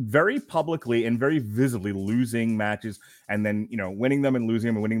very publicly and very visibly losing matches and then, winning them and losing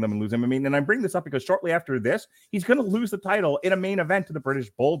them and winning them and losing them. I mean, and I bring this up because shortly after this, he's going to lose the title in a main event to the British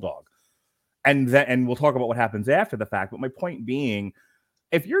Bulldog. And we'll talk about what happens after the fact. But my point being,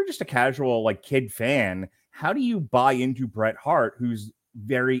 if you're just a casual like kid fan, how do you buy into Bret Hart, who's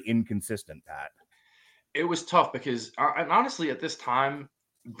very inconsistent, Pat? It was tough because, and honestly, at this time,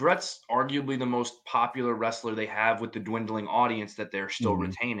 Bret's arguably the most popular wrestler they have with the dwindling audience that they're still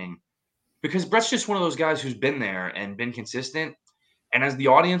retaining. Because Bret's just one of those guys who's been there and been consistent. And as the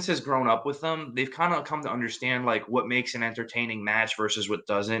audience has grown up with them, they've kind of come to understand like what makes an entertaining match versus what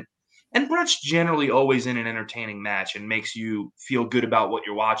doesn't. And Bret's generally always in an entertaining match and makes you feel good about what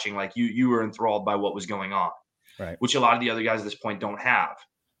you're watching. Like you were enthralled by what was going on, right? Which a lot of the other guys at this point don't have.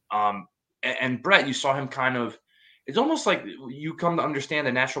 And Bret, you saw him kind of, it's almost like you come to understand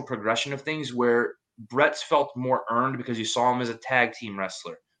the natural progression of things where Bret's felt more earned because you saw him as a tag team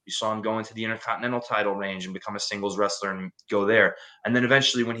wrestler. You saw him go into the Intercontinental title range and become a singles wrestler and go there. And then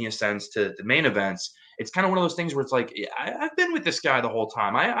eventually when he ascends to the main events, it's kind of one of those things where it's like, I've been with this guy the whole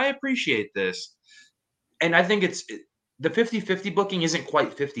time. I appreciate this. And I think the 50-50 booking isn't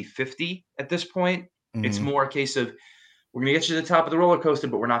quite 50-50 at this point. It's more a case of, we're going to get you to the top of the roller coaster,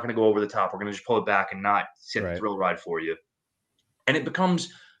 but we're not going to go over the top. We're going to just pull it back and not set the thrill ride for you. And it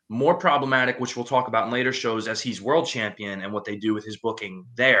becomes more problematic, which we'll talk about in later shows, as he's world champion and what they do with his booking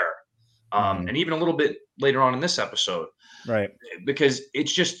there. And even a little bit later on in this episode. Right. Because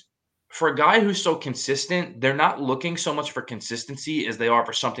it's just, for a guy who's so consistent, they're not looking so much for consistency as they are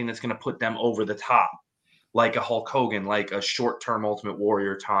for something that's going to put them over the top, like a Hulk Hogan, like a short-term Ultimate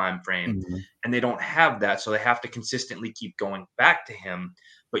Warrior time frame. And they don't have that, so they have to consistently keep going back to him.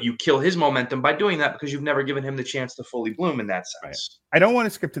 But you kill his momentum by doing that because you've never given him the chance to fully bloom in that sense. Right. I don't want to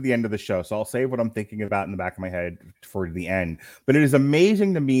skip to the end of the show, so I'll save what I'm thinking about in the back of my head for the end. But it is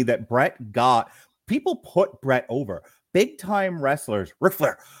amazing to me that people put Brett over. Big time wrestlers, Ric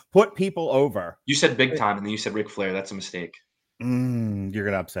Flair, put people over. You said big time, and then you said Ric Flair. That's a mistake. You're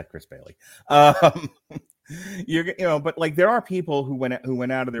gonna upset Chris Bailey. But like there are people who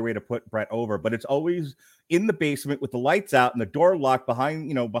went out of their way to put Brett over, but it's always in the basement with the lights out and the door locked behind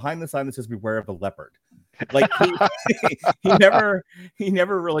the sign that says "Beware of the Leopard." Like he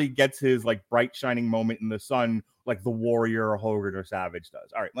never really gets his like bright shining moment in the sun like the Warrior or Hogan or Savage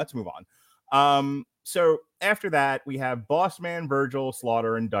does. All right, let's move on. So after that, we have Bossman, Virgil,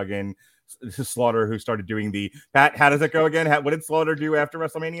 Slaughter, and Duggan. This is Slaughter who started doing the Pat. How does it go again? What did Slaughter do after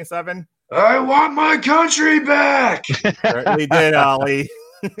WrestleMania 7? I want my country back. Certainly did, Ollie.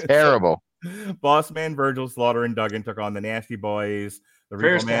 Terrible. Bossman, Virgil, Slaughter, and Duggan took on the Nasty Boys. The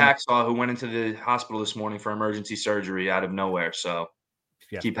Prayers to Hacksaw, who went into the hospital this morning for emergency surgery out of nowhere. So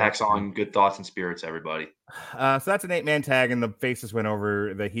keep Hacksaw in good thoughts and spirits, everybody. So that's an 8-man tag, and the faces went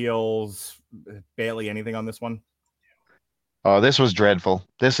over the heels. Bailey, anything on this one? Oh, this was dreadful.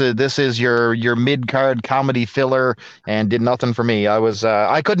 This is your mid-card comedy filler, and did nothing for me.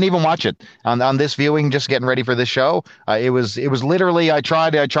 I couldn't even watch it on this viewing, just getting ready for this show. It was literally I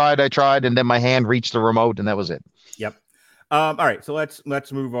tried, and then my hand reached the remote, and that was it. Yep. All right, so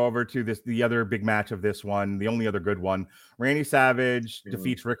let's move over to the other big match of this one, the only other good one. Randy Savage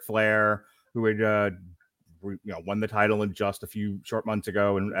defeats Ric Flair, who had won the title in just a few short months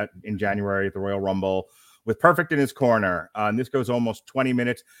ago in January at the Royal Rumble, with Perfect in his corner. And this goes almost 20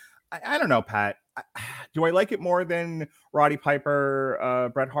 minutes. I don't know, Pat. Do I like it more than Roddy Piper,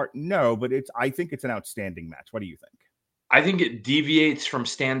 Bret Hart? No, but I think it's an outstanding match. What do you think? I think it deviates from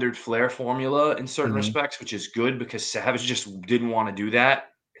standard Flair formula in certain respects, which is good because Savage just didn't want to do that.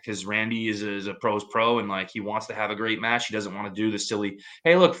 Because Randy is a pro's pro, and like he wants to have a great match. He doesn't want to do the silly,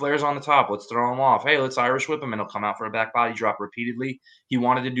 hey, look, Flair's on the top. Let's throw him off. Hey, let's Irish whip him, and he'll come out for a back body drop repeatedly. He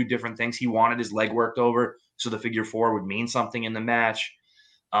wanted to do different things. He wanted his leg worked over so the figure four would mean something in the match.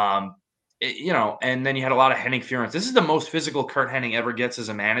 And then you had a lot of Hennig Furence. This is the most physical Curt Hennig ever gets as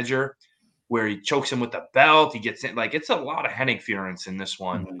a manager, where he chokes him with the belt. He gets in, like, it's a lot of Hennig Furence in this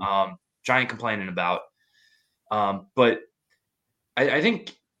one. Giant complaining about. But I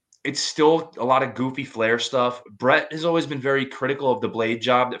think it's still a lot of goofy Flair stuff. Brett has always been very critical of the blade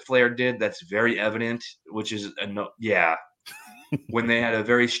job that Flair did. That's very evident, which is when they had a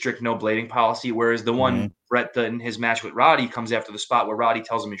very strict no blading policy. Whereas the one Brett did in his match with Roddy comes after the spot where Roddy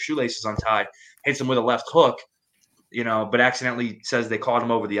tells him his shoelace is untied, hits him with a left hook, but accidentally says they caught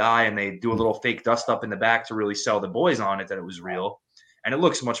him over the eye, and they do a little fake dust up in the back to really sell the boys on it that it was real. And it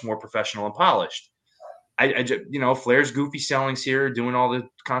looks much more professional and polished. Flair's goofy sellings here, doing all the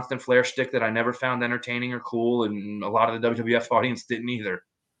constant Flair shtick that I never found entertaining or cool, and a lot of the WWF audience didn't either.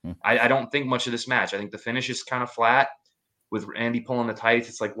 I don't think much of this match. I think the finish is kind of flat with Randy pulling the tights.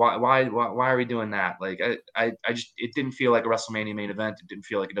 It's like, why are we doing that? Like, it didn't feel like a WrestleMania main event. It didn't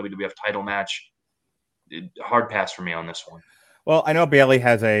feel like a WWF title match. Hard pass for me on this one. Well, I know Bailey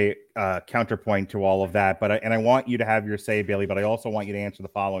has a counterpoint to all of that, but I want you to have your say, Bailey. But I also want you to answer the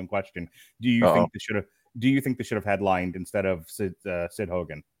following question: Do you think this should have headlined instead of Sid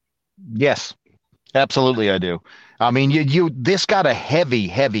Hogan? Yes, absolutely, I do. I mean, this got a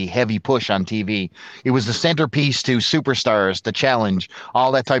heavy push on TV. It was the centerpiece to Superstars, the Challenge,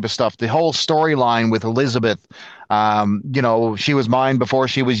 all that type of stuff. The whole storyline with Elizabeth, she was mine before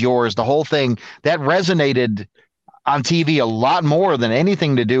she was yours. The whole thing that resonated on TV a lot more than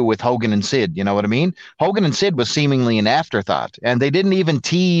anything to do with Hogan and Sid. You know what I mean? Hogan and Sid was seemingly an afterthought, and they didn't even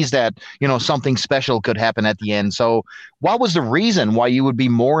tease that, something special could happen at the end. So what was the reason why you would be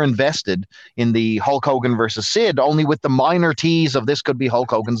more invested in the Hulk Hogan versus Sid, only with the minor tease of this could be Hulk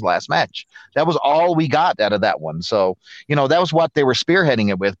Hogan's last match? That was all we got out of that one. So, that was what they were spearheading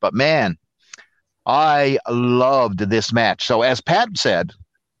it with. But man, I loved this match. So as Pat said,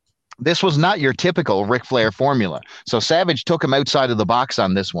 this was not your typical Ric Flair formula. So Savage took him outside of the box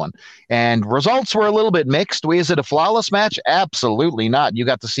on this one. And results were a little bit mixed. Was it a flawless match? Absolutely not. You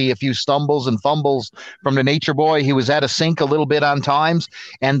got to see a few stumbles and fumbles from the Nature Boy. He was out of sync a little bit on times.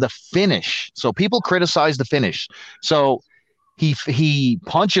 And the finish. So people criticize the finish. So he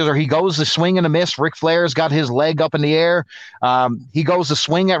punches, or he goes to swing and a miss. Ric Flair's got his leg up in the air. He goes to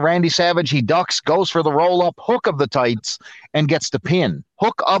swing at Randy Savage. He ducks, goes for the roll-up, hook of the tights, and gets the pin.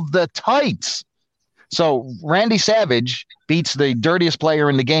 Hook of the tights. So Randy Savage beats the dirtiest player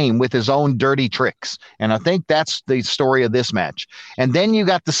in the game with his own dirty tricks. And I think that's the story of this match. And then you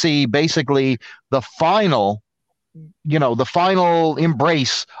got to see basically the final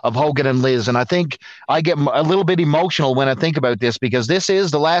embrace of Hogan and Liz. And I think I get a little bit emotional when I think about this, because this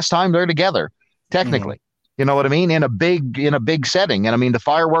is the last time they're together, technically. You know what I mean? In a big setting. And I mean, the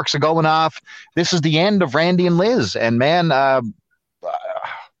fireworks are going off. This is the end of Randy and Liz. And man,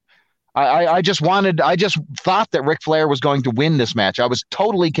 I just thought that Ric Flair was going to win this match. I was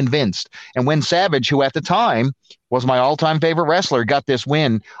totally convinced. And when Savage, who at the time was my all-time favorite wrestler, got this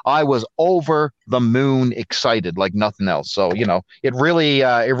win, I was over the moon excited like nothing else. So, it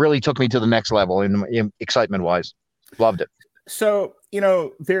really took me to the next level in excitement-wise. Loved it. So,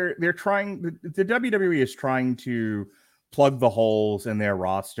 they're trying, the WWE is trying to plug the holes in their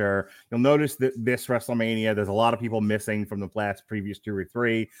roster. You'll notice that this WrestleMania, there's a lot of people missing from the previous 2 or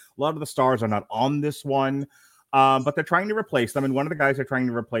 3. A lot of the stars are not on this one, but they're trying to replace them. And one of the guys they're trying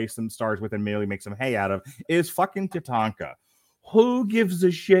to replace some stars with and merely make some hay out of is fucking Tatanka. Who gives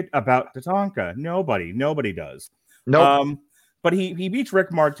a shit about Tatanka? Nobody does. Nope. But he beats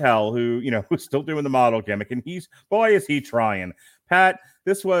Rick Martel, who's still doing the model gimmick, and is he trying. Pat,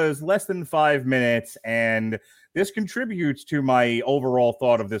 this was less than 5 minutes, and this contributes to my overall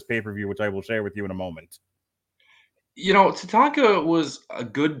thought of this pay-per-view, which I will share with you in a moment. Tatanka was a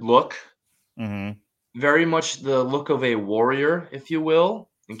good look. Mm-hmm. Very much the look of a warrior, if you will,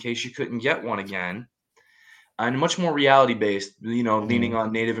 in case you couldn't get one again. And much more reality-based, leaning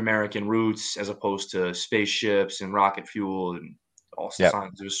on Native American roots as opposed to spaceships and rocket fuel and all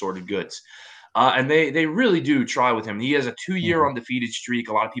kinds of assorted goods. And they really do try with him. He has a 2-year undefeated streak.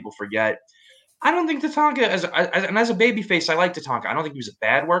 A lot of people forget. I don't think Tatanka, as a babyface, I like Tatanka. I don't think he was a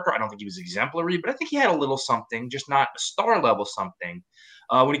bad worker. I don't think he was exemplary, but I think he had a little something, just not a star level something.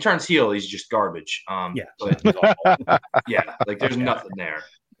 When he turns heel, he's just garbage. But there's nothing there.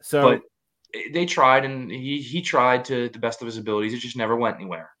 So, but they tried, and he tried to the best of his abilities. It just never went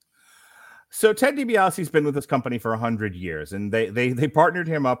anywhere. So Ted DiBiase's been with this company for 100 years, and they partnered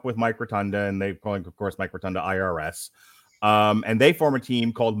him up with Mike Rotunda, and they calling, of course, Mike Rotunda IRS. And they form a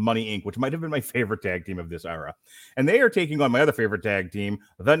team called Money Inc., which might have been my favorite tag team of this era. And they are taking on my other favorite tag team,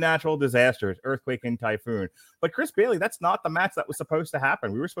 The Natural Disasters, Earthquake and Typhoon. But Chris Bailey, that's not the match that was supposed to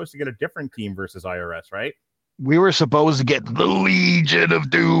happen. We were supposed to get a different team versus IRS, right? We were supposed to get the Legion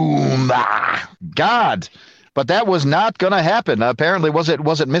of Doom. God. But that was not going to happen. Apparently, was it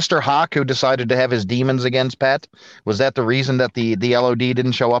Mr. Hawk who decided to have his demons against Pat? Was that the reason that the LOD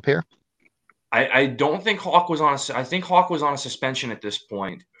didn't show up here? I don't think Hawk was on I think Hawk was on a suspension at this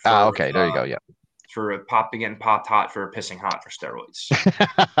point. Okay. There you go. Yeah. For getting popped hot for pissing hot for steroids.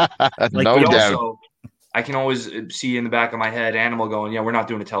 No doubt. Also, I can always see in the back of my head Animal going, yeah, we're not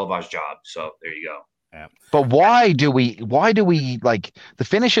doing a televised job. So there you go. Yeah. But why do we like the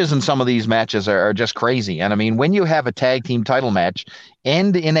finishes in some of these matches are just crazy. And I mean, when you have a tag team title match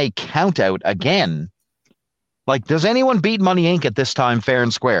end in a count out again, like, does anyone beat Money Inc. at this time fair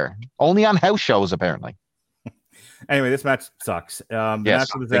and square? Only on house shows, apparently. Anyway, this match sucks. The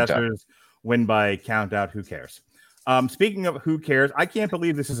Natural Disasters win by count out. Who cares? Speaking of who cares, I can't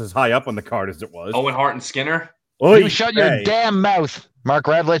believe this is as high up on the card as it was. Owen Hart and Skinner. You shut your damn mouth, Mark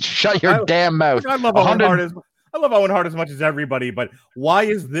Radlich. Shut your damn mouth. I love Owen Hart as much as everybody, but why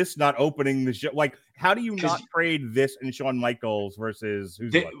is this not opening the show? Like, how do you not trade this and Shawn Michaels versus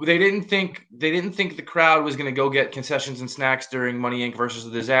they didn't think the crowd was going to go get concessions and snacks during Money Inc. versus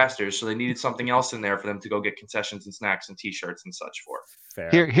the Disasters, so they needed something else in there for them to go get concessions and snacks and T-shirts and such for.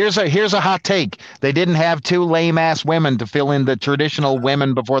 Fair. Here's a hot take. They didn't have 2 lame ass women to fill in the traditional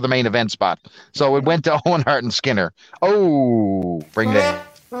women before the main event spot, so it went to Owen Hart and Skinner. Oh, bring that.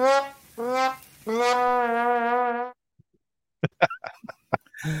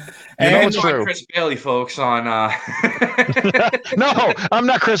 And it's true. Chris Bailey, folks, on No, I'm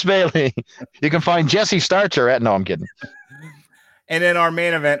not Chris Bailey. You can find Jesse Starcher at I'm kidding. And in our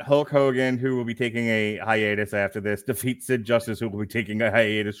main event, Hulk Hogan, who will be taking a hiatus after this, defeats Sid Justice, who will be taking a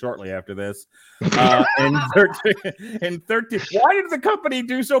hiatus shortly after this. And 13, why did the company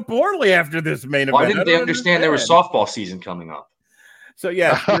do so poorly after this main event? Why didn't they understand there was softball season coming up? So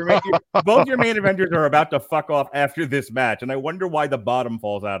yes, both your main eventers are about to fuck off after this match, and I wonder why the bottom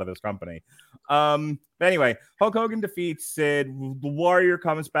falls out of this company. But anyway, Hulk Hogan defeats Sid. The Warrior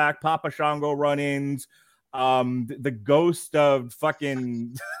comes back. Papa Shango run-ins. The ghost of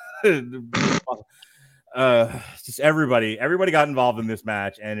fucking just everybody got involved in this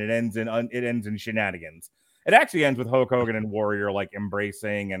match, and it ends in shenanigans. It actually ends with Hulk Hogan and Warrior like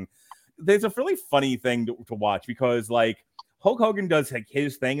embracing, and there's a really funny thing to watch because like Hulk Hogan does like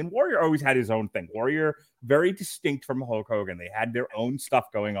his thing, and Warrior always had his own thing. Warrior very distinct from Hulk Hogan. They had their own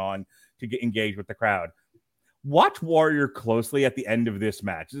stuff going on to get engaged with the crowd. Watch Warrior closely at the end of this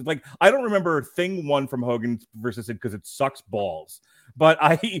match. It's like I don't remember thing one from Hogan versus Sid because it sucks balls. But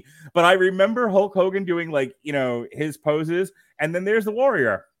I remember Hulk Hogan doing like, you know, his poses, and then there's the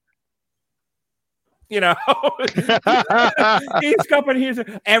Warrior. You know, he's coming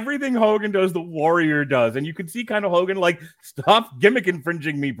here. Everything Hogan does, the Warrior does. And you can see kind of Hogan like, stop gimmick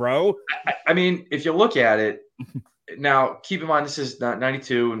infringing me, bro. I mean, if you look at it, now keep in mind, this is not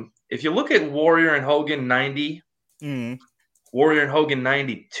 92. If you look at Warrior and Hogan 90, Warrior and Hogan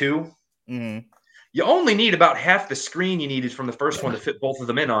 92, you only need about half the screen you needed from the first one to fit both of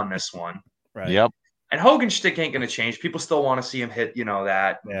them in on this one. Right. Yep. And Hogan's shtick ain't going to change. People still want to see him hit, you know,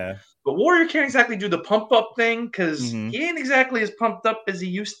 that. Yeah. But Warrior can't exactly do the pump up thing because he ain't exactly as pumped up as he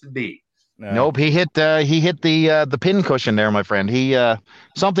used to be. Nope, he hit the pin cushion there, my friend.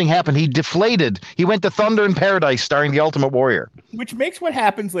 Something happened. He deflated. He went to Thunder in Paradise, starring the Ultimate Warrior, which makes what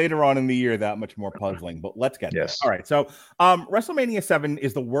happens later on in the year that much more puzzling. But let's get there. All right, so WrestleMania 7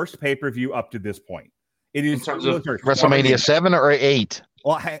 is the worst pay-per-view up to this point. It is WrestleMania 7 or 8.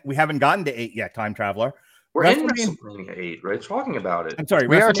 Well, we haven't gotten to 8 yet, time traveler. We're in WrestleMania 8, right? Talking about it. I'm sorry.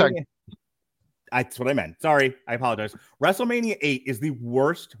 We are talking. That's what I meant. Sorry, I apologize. WrestleMania 8 is the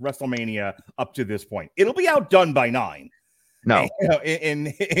worst WrestleMania up to this point. It'll be outdone by 9. No,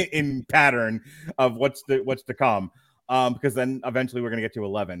 in pattern of what's to come. Because then eventually we're gonna get to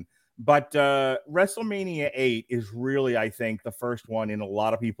 11. But WrestleMania 8 is really, I think, the first one in a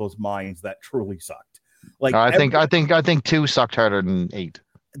lot of people's minds that truly sucked. Like I think 2 sucked harder than 8.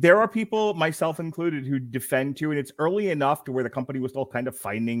 There are people, myself included, who defend 2, and it's early enough to where the company was still kind of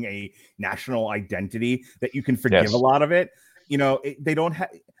finding a national identity that you can forgive a lot of it. You know,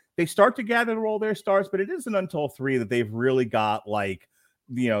 they start to gather all their stars, but it isn't until 3 that they've really got like,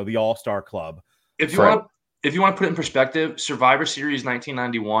 you know, the all-star club. If you want to put it in perspective, Survivor Series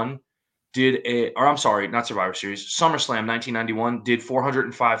 1991 not Survivor Series, SummerSlam 1991 did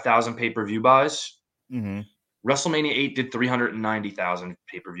 405,000 pay-per-view buys. WrestleMania 8 did 390,000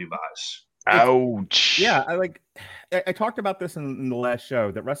 pay-per-view buys. Ouch. Yeah, I talked about this in the last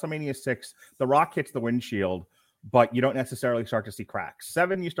show that WrestleMania 6, The Rock hits the windshield, but you don't necessarily start to see cracks.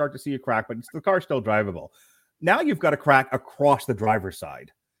 7, you start to see a crack, but the car's still drivable. Now you've got a crack across the driver's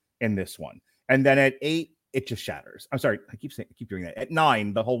side in this one. And then at 8, it just shatters. I'm sorry, I keep doing that. At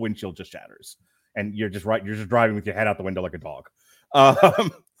 9, the whole windshield just shatters. And you're just driving with your head out the window like a dog.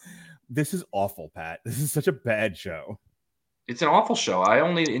 This is awful, Pat. This is such a bad show. It's an awful show. I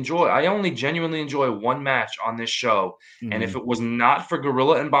only genuinely enjoy one match on this show. And if it was not for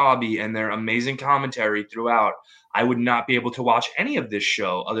Gorilla and Bobby and their amazing commentary throughout, I would not be able to watch any of this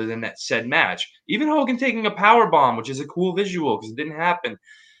show other than that said match. Even Hogan taking a power bomb, which is a cool visual because it didn't happen.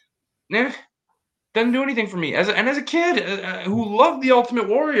 Doesn't do anything for me. As a kid who loved the Ultimate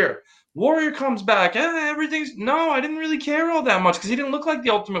Warrior, Warrior comes back. I didn't really care all that much because he didn't look like the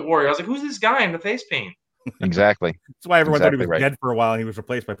Ultimate Warrior. I was like, who's this guy in the face paint? Exactly. That's why everyone thought he was dead for a while and he was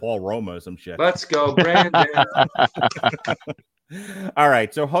replaced by Paul Roma or some shit. Let's go, Brandon. All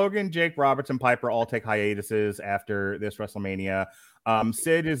right. So Hogan, Jake, Roberts, and Piper all take hiatuses after this WrestleMania.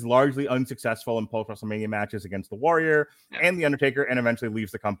 Sid is largely unsuccessful in post-WrestleMania matches against the Warrior and the Undertaker, and eventually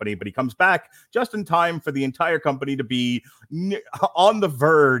leaves the company, but he comes back just in time for the entire company to be on the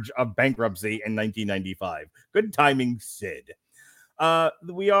verge of bankruptcy in 1995. Good timing, Sid.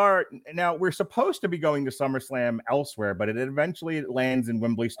 We're supposed to be going to SummerSlam elsewhere, but it eventually lands in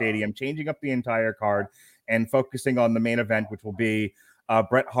Wembley Stadium, changing up the entire card and focusing on the main event, which will be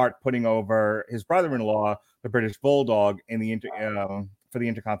Bret Hart putting over his brother-in-law, the British Bulldog, in the for the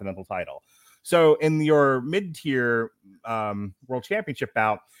Intercontinental title. So in your mid-tier World Championship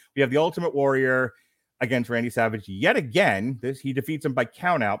bout, we have the Ultimate Warrior against Randy Savage yet again. He defeats him by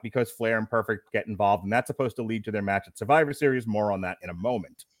countout because Flair and Perfect get involved, and that's supposed to lead to their match at Survivor Series. More on that in a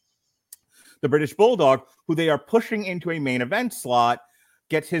moment. The British Bulldog, who they are pushing into a main event slot,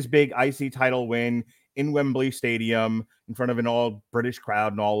 gets his big IC title win in Wembley Stadium in front of an all British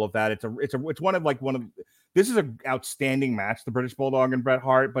crowd and all of that. It's one of this is an outstanding match, the British Bulldog and Bret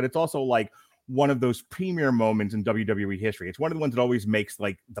Hart, but it's also like one of those premier moments in WWE history. It's one of the ones that always makes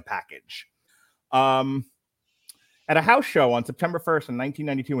like the package. At a house show on September 1st in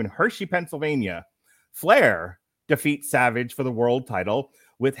 1992 in Hershey, Pennsylvania, Flair defeats Savage for the world title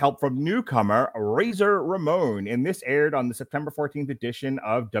with help from newcomer Razor Ramon. And this aired on the September 14th edition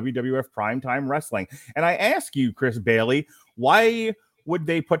of WWF Primetime Wrestling. And I ask you, Chris Bailey, why would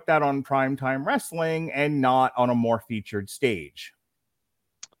they put that on Primetime Wrestling and not on a more featured stage?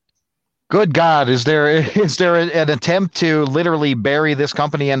 Good God, is there an attempt to literally bury this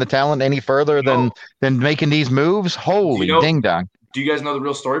company and the talent any further than making these moves? Holy ding dong. Do you guys know the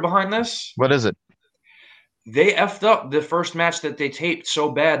real story behind this? What is it? They effed up the first match that they taped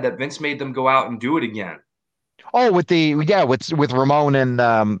so bad that Vince made them go out and do it again. Oh, with Ramon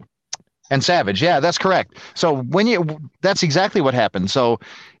and Savage. Yeah, that's correct. So that's exactly what happened. So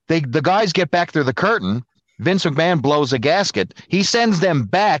the guys get back through the curtain. Vince McMahon blows a gasket. He sends them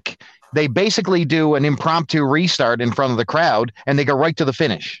back. They basically do an impromptu restart in front of the crowd, and they go right to the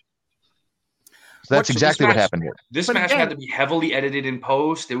finish. So that's exactly what happened here. This match had to be heavily edited in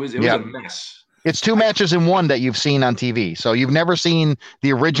post. It was a mess. It's two matches in one that you've seen on TV. So you've never seen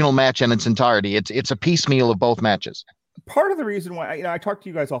the original match in its entirety. It's a piecemeal of both matches. Part of the reason why I talked to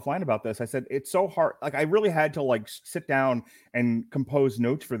you guys offline about this, I said it's so hard. Like I really had to like sit down and compose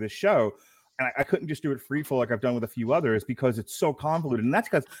notes for this show. And I couldn't just do it free flow like I've done with a few others because it's so convoluted. And that's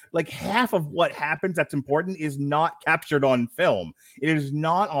because like half of what happens that's important is not captured on film. It is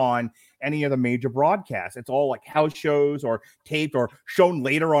not on any of the major broadcasts. It's all like house shows or taped or shown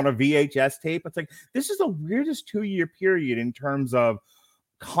later on a VHS tape. It's like, this is the weirdest 2-year period in terms of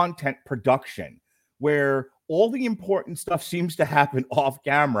content production where all the important stuff seems to happen off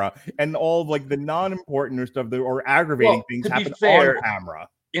camera and all like the non-important stuff or aggravating things happen on camera.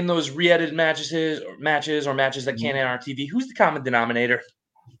 In those re-edited matches or matches that can't air on TV, who's the common denominator?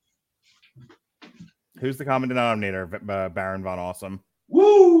 Who's the common denominator? Baron Von Awesome.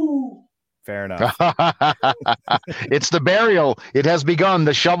 Woo! Fair enough. It's the burial. It has begun.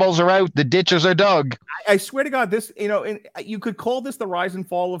 The shovels are out. The ditches are dug. I swear to God, this, you could call this the rise and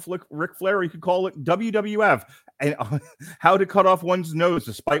fall of Ric Flair, or you could call it WWF and how to cut off one's nose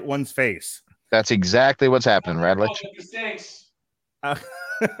to spite one's face. That's exactly what's happening, Radlich.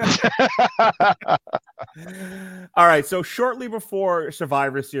 All right. So shortly before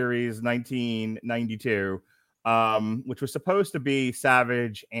Survivor Series 1992, which was supposed to be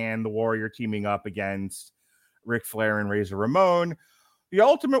Savage and the Warrior teaming up against Ric Flair and Razor Ramon, the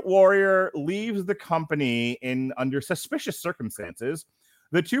Ultimate Warrior leaves the company under suspicious circumstances.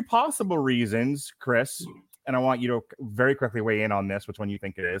 The two possible reasons, Chris, and I want you to very quickly weigh in on this, which one you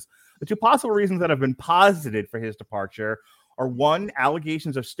think it is. The two possible reasons that have been posited for his departure are one,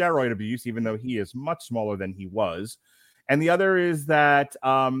 allegations of steroid abuse, even though he is much smaller than he was. And the other is that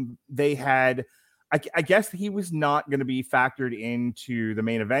they had, I guess he was not going to be factored into the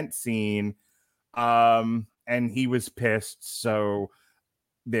main event scene. And he was pissed. So,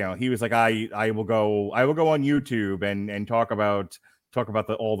 he was like, I will go on YouTube and talk about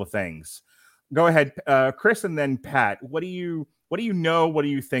all the things. Go ahead, Chris, and then Pat. What do you know? What do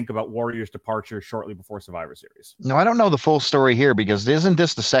you think about Warrior's departure shortly before Survivor Series? No, I don't know the full story here because isn't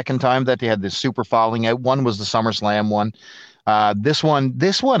this the second time that they had this super falling out? One was the SummerSlam one. This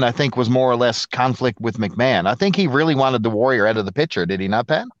one, I think, was more or less conflict with McMahon. I think he really wanted the Warrior out of the picture. Did he not,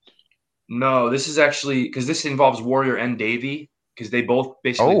 Pat? No, this is actually because this involves Warrior and Davey because they both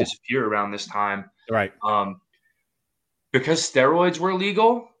basically disappear around this time. Right. Because steroids were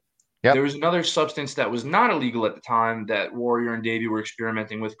illegal. Yep. There was another substance that was not illegal at the time that Warrior and Davey were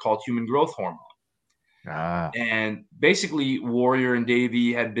experimenting with called human growth hormone. And basically, Warrior and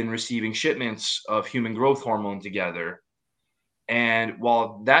Davey had been receiving shipments of human growth hormone together. And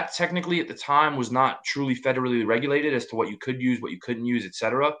while that technically at the time was not truly federally regulated as to what you could use, what you couldn't use,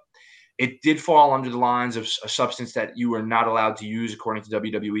 etc., it did fall under the lines of a substance that you were not allowed to use according to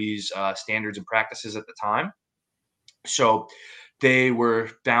WWE's standards and practices at the time. So they were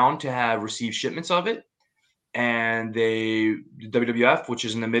found to have received shipments of it, and WWF, which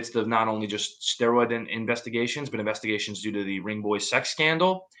is in the midst of not only just steroid investigations, but investigations due to the Ring Boy sex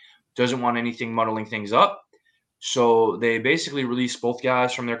scandal, doesn't want anything muddling things up. So they basically released both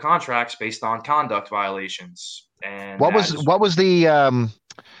guys from their contracts based on conduct violations. And what was the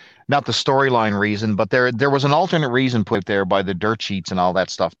not the storyline reason, but there was an alternate reason put there by the dirt sheets and all that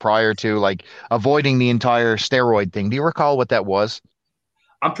stuff prior to like avoiding the entire steroid thing. Do you recall what that was?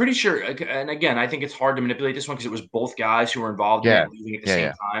 I'm pretty sure, and again, I think it's hard to manipulate this one because it was both guys who were involved in it leaving at the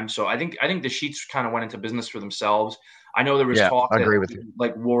same time. So I think the sheets kind of went into business for themselves. I know there was talk I agree with you.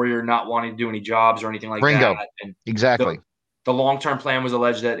 Like Warrior not wanting to do any jobs or anything like Ringo. that. And exactly. The long-term plan was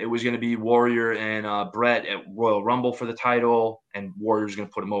alleged that it was going to be Warrior and Brett at Royal Rumble for the title, and Warrior's going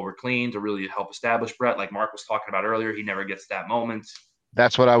to put him over clean to really help establish Brett. Like Mark was talking about earlier, he never gets that moment.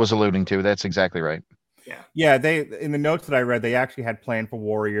 That's what I was alluding to. That's exactly right. Yeah. They in the notes that I read, they actually had planned for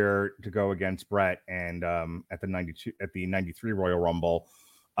Warrior to go against Brett and at the 93 Royal Rumble,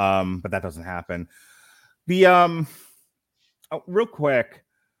 but that doesn't happen. The real quick,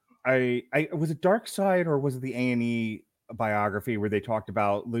 I was it Dark Side or was it the A&E biography where they talked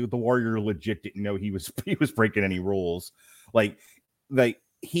about the Warrior legit didn't know he was breaking any rules, like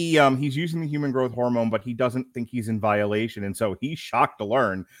he's using the human growth hormone, but he doesn't think he's in violation, and so he's shocked to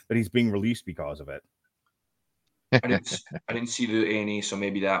learn that he's being released because of it. I didn't see the A&E, so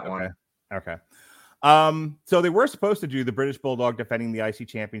maybe that one. Okay. So they were supposed to do the British Bulldog defending the IC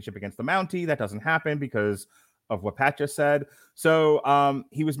Championship against the Mountie. That doesn't happen because of what Pat just said. So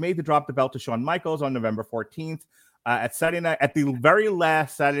he was made to drop the belt to Shawn Michaels on November 14th at Saturday night, at the very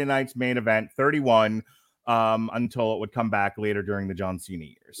last Saturday night's main event, 31, until it would come back later during the John Cena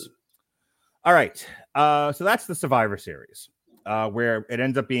years. All right. So that's the Survivor Series. Where it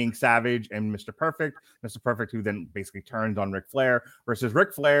ends up being Savage and Mr. Perfect. Mr. Perfect, who then basically turns on Ric Flair, versus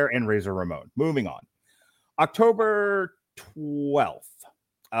Ric Flair and Razor Ramon. Moving on. October 12th,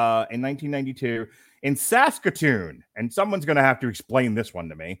 in 1992, in Saskatoon, and someone's going to have to explain this one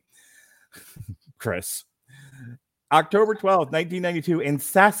to me, Chris. October 12th, 1992, in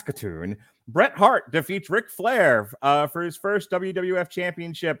Saskatoon, Bret Hart defeats Ric Flair for his first WWF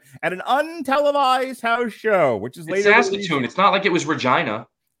championship at an untelevised house show, which is later Saskatoon. It's not like it was Regina.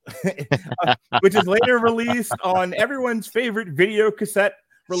 Which is later released on everyone's favorite video cassette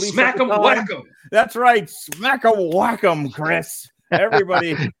release. Smack 'em, whack 'em. That's right. Smack 'em, whack 'em, Chris.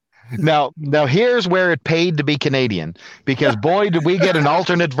 Everybody. Now here's where it paid to be Canadian, because boy, did we get an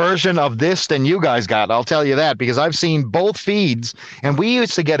alternate version of this than you guys got. I'll tell you that, because I've seen both feeds, and we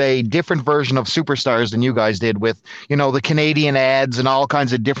used to get a different version of Superstars than you guys did with, the Canadian ads and all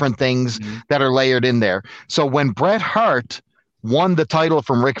kinds of different things that are layered in there. So when Bret Hart won the title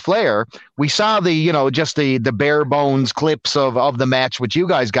from Ric Flair, we saw just the bare bones clips of the match, which you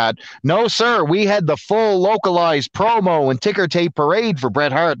guys got. No, sir, we had the full localized promo and ticker tape parade for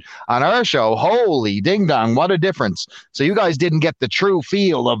Bret Hart on our show. Holy ding dong, what a difference. So you guys didn't get the true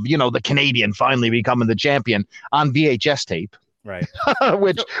feel of, the Canadian finally becoming the champion on VHS tape. Right.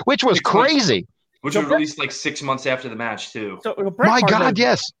 which was crazy. Which was released like 6 months after the match, too. So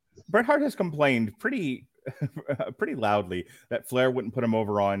yes. Bret Hart has complained pretty loudly that Flair wouldn't put him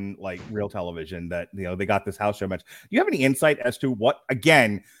over on like real television, that they got this house show match. Do you have any insight as to what,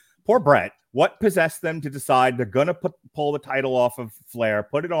 again, poor Bret, what possessed them to decide they're gonna pull the title off of Flair,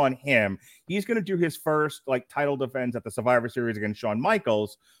 put it on him? He's gonna do his first title defense at the Survivor Series against Shawn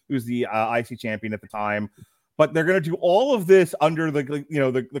Michaels, who's the IC champion at the time, but they're gonna do all of this under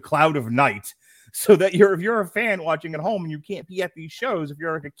the cloud of night, so that if you're a fan watching at home and you can't be at these shows, if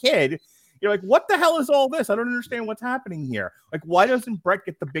you're like a kid, you're like, what the hell is all this? I don't understand what's happening here. Like, why doesn't Bret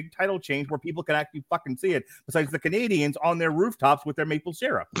get the big title change where people can actually fucking see it, besides the Canadians on their rooftops with their maple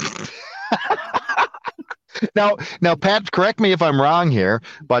syrup? Now, Pat, correct me if I'm wrong here,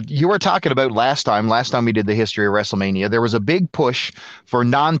 but you were talking about last time we did the history of WrestleMania, there was a big push for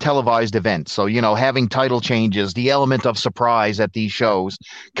non-televised events. So, having title changes, the element of surprise at these shows,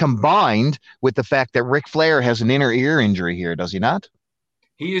 combined with the fact that Ric Flair has an inner ear injury here, does he not?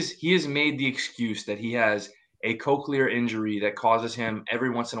 He has made the excuse that he has a cochlear injury that causes him every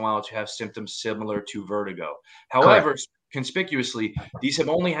once in a while to have symptoms similar to vertigo. However, conspicuously, these have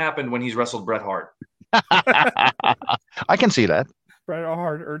only happened when he's wrestled Bret Hart. I can see that. Bret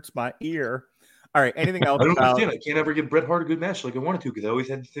Hart hurts my ear. All right. Anything else? I don't understand. I can't ever give Bret Hart a good match like I wanted to, because I always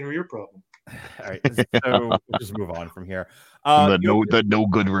had the thinner ear problem. All right. So we'll just move on from here. That no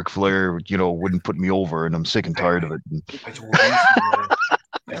good Ric Flair, wouldn't put me over, and I'm sick and tired of it. I told you.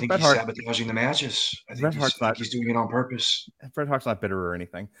 I think he's sabotaging the matches. I think he's doing it on purpose. Bret Hart's not bitter or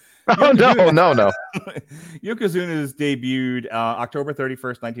anything. Oh, no. Yokozuna's debuted October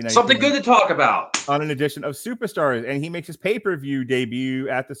 31st, 1990. Something good to talk about. On an edition of Superstars, and he makes his pay-per-view debut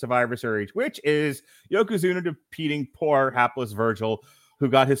at the Survivor Series, which is Yokozuna defeating poor, hapless Virgil, who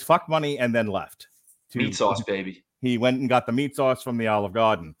got his fuck money and then left. Meat sauce, baby. He went and got the meat sauce from the Olive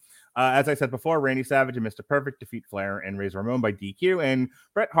Garden. As I said before, Randy Savage and Mr. Perfect defeat Flair and Razor Ramon by DQ, and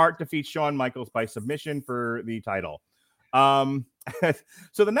Bret Hart defeats Shawn Michaels by submission for the title. So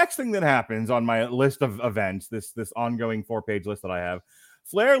the next thing that happens on my list of events, this ongoing 4-page list that I have,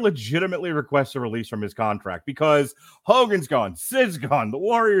 Flair legitimately requests a release from his contract because Hogan's gone, Sid's gone, the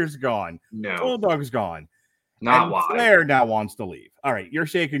Warrior's gone, Bulldog's gone. Not why. Flair now wants to leave. All right, you're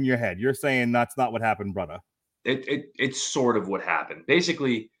shaking your head. You're saying that's not what happened, brother. It's sort of what happened.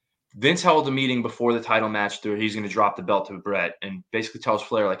 Basically, Vince held a meeting before the title match where he's going to drop the belt to Brett and basically tells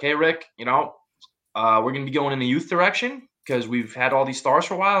Flair, like, hey, Rick, we're going to be going in the youth direction because we've had all these stars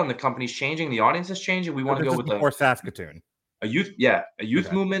for a while and the company's changing, the audience is changing. We want to go with before Saskatoon. A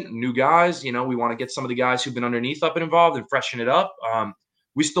youth movement, new guys. We want to get some of the guys who've been underneath up and involved and freshen it up.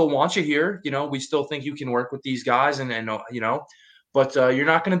 We still want you here. We still think you can work with these guys but you're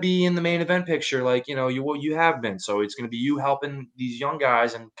not going to be in the main event picture like, you have been. So it's going to be you helping these young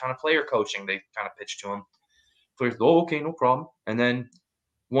guys and kind of player coaching. They kind of pitched to him. Flair's, okay, no problem. And then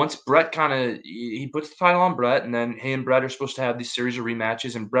once Brett he puts the title on Brett, and then he and Brett are supposed to have this series of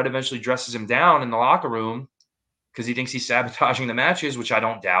rematches, and Brett eventually dresses him down in the locker room because he thinks he's sabotaging the matches, which I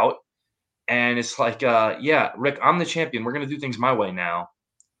don't doubt. And it's like, Rick, I'm the champion. We're going to do things my way now.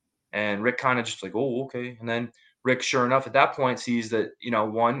 And Rick kind of just like, oh, okay. And then Rick, sure enough, at that point sees that,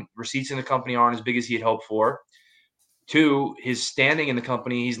 one, receipts in the company aren't as big as he had hoped for. Two, his standing in the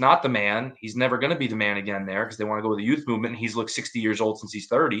company, he's not the man. He's never going to be the man again there because they want to go with the youth movement. And he's looked 60 years old since he's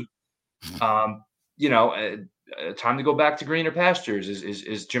 30. Time to go back to greener pastures.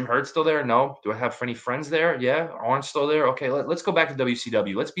 Is Jim Herd still there? No. Do I have any friends there? Yeah. Arn's still there. Okay, let's go back to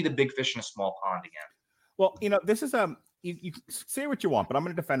WCW. Let's be the big fish in a small pond again. Well, this is you say what you want, but I'm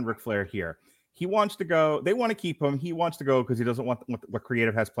going to defend Ric Flair here. He wants to go. They want to keep him. He wants to go because he doesn't want what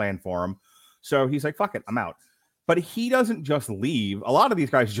creative has planned for him. So he's like, fuck it, I'm out. But he doesn't just leave. A lot of these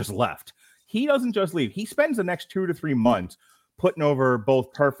guys just left. He doesn't just leave. He spends the next 2 to 3 months putting over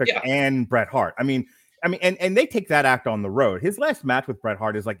both Perfect and Bret Hart. I mean, and they take that act on the road. His last match with Bret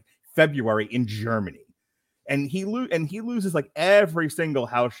Hart is like February in Germany. And he loses like every single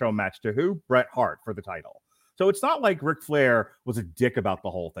house show match to who? Bret Hart for the title. So it's not like Ric Flair was a dick about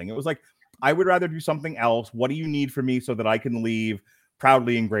the whole thing. It was like, I would rather do something else. What do you need from me so that I can leave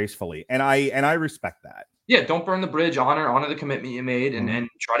proudly and gracefully? And I respect that. Yeah, don't burn the bridge. Honor the commitment you made, and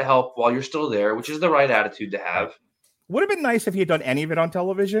try to help while you're still there, which is the right attitude to have. Would have been nice if he had done any of it on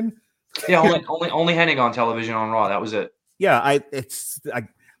television. Yeah, only Hennig on television on Raw. That was it. Yeah,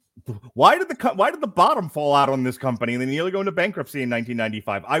 why did the bottom fall out on this company and then nearly go into bankruptcy in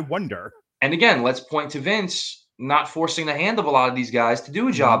 1995? I wonder. And again, let's point to Vince not forcing the hand of a lot of these guys to do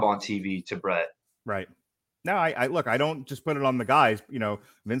a job on TV to Brett. Right. No, I look, I don't just put it on the guys.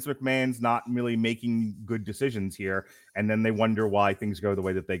 Vince McMahon's not really making good decisions here. And then they wonder why things go the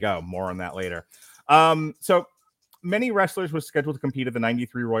way that they go. More on that later. So many wrestlers were scheduled to compete at the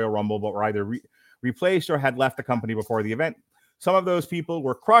 93 Royal Rumble, but were either replaced or had left the company before the event. Some of those people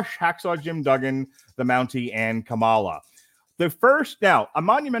were Crush, Hacksaw Jim Duggan, the Mountie, and Kamala. A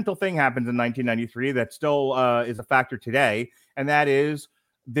monumental thing happens in 1993 that still is a factor today, and that is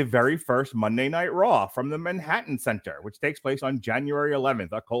the very first Monday Night Raw from the Manhattan Center, which takes place on January 11th,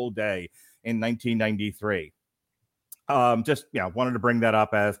 a cold day in 1993. Wanted to bring that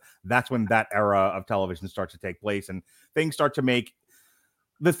up as that's when that era of television starts to take place and things start to make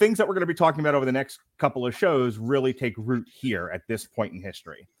the things that we're going to be talking about over the next couple of shows really take root here at this point in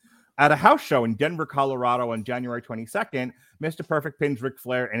history. At a house show in Denver, Colorado on January 22nd, Mr. Perfect pins Ric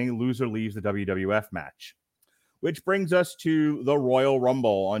Flair and a loser leaves the WWF match. Which brings us to the Royal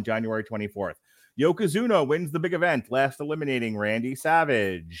Rumble on January 24th. Yokozuna wins the big event, last eliminating Randy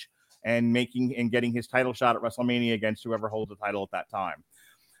Savage and getting his title shot at WrestleMania against whoever holds the title at that time.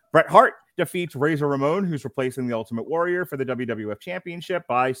 Bret Hart defeats Razor Ramon, who's replacing the Ultimate Warrior for the WWF Championship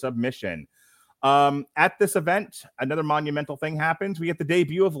by submission. At this event, another monumental thing happens. We get the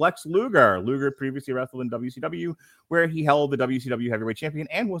debut of Lex Luger. Luger previously wrestled in WCW, where he held the WCW Heavyweight Champion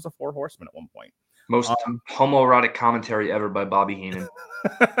and was a 4 Horseman at one point. Most homoerotic commentary ever by Bobby Heenan.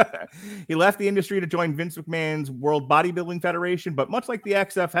 He left the industry to join Vince McMahon's World Bodybuilding Federation, but much like the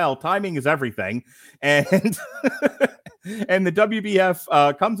XFL, timing is everything. And and the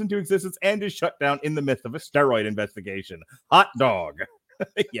WBF comes into existence and is shut down in the midst of a steroid investigation. Hot dog.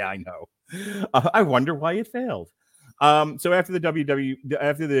 Yeah, I know. I wonder why it failed. So after the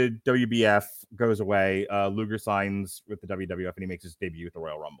WBF goes away, Luger signs with the WWF and he makes his debut at the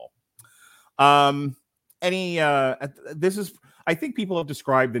Royal Rumble. I think people have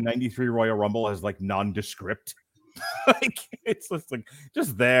described the 93 Royal Rumble as like nondescript. Like it's just like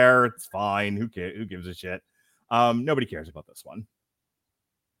just there, it's fine. Who cares? Who gives a shit? Nobody cares about this one.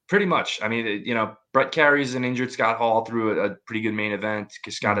 Pretty much. I mean, Brett carries an injured Scott Hall through a pretty good main event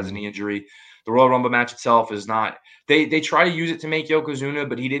because Scott has a knee injury. The Royal Rumble match itself is not. They try to use it to make Yokozuna,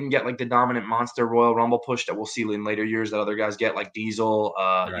 but he didn't get like the dominant monster Royal Rumble push that we'll see in later years that other guys get, like Diesel,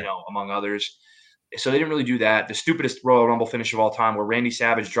 Right. Among others. So they didn't really do that. The stupidest Royal Rumble finish of all time, where Randy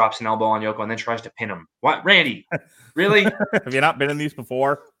Savage drops an elbow on Yoko and then tries to pin him. What, Randy? Really? Have you not been in these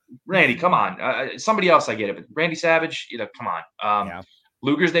before? Randy, come on. Somebody else, I get it, but Randy Savage, come on. Yeah.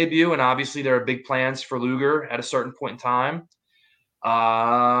 Luger's debut, and obviously there are big plans for Luger at a certain point in time.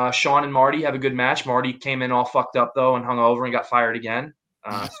 Sean and Marty have a good match. Marty came in all fucked up though and hung over and got fired again.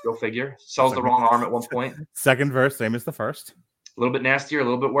 Go figure. Sells the wrong arm at one point. Second verse, same as the first. A little bit nastier, a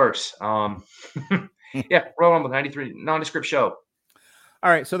little bit worse. Yeah, Royal Rumble 93, nondescript show. All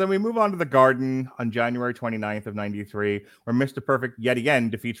right, so then we move on to the Garden on January 29th of 93, where Mr. Perfect yet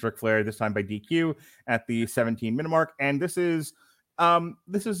again defeats Ric Flair, this time by DQ at the 17-minute mark. And this is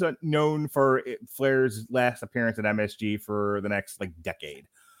known for Flair's last appearance at MSG for the next decade.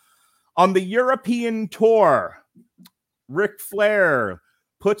 On the European tour, Ric Flair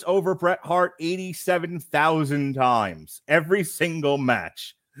puts over Bret Hart 87,000 times, every single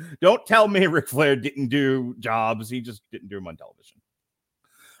match. Don't tell me Ric Flair didn't do jobs. He just didn't do them on television.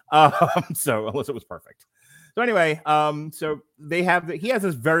 So unless it was perfect. So anyway, so he has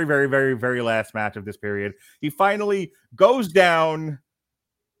this very, very, very, very last match of this period. He finally goes down.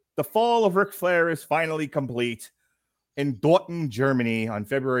 The fall of Ric Flair is finally complete in Dortmund, Germany on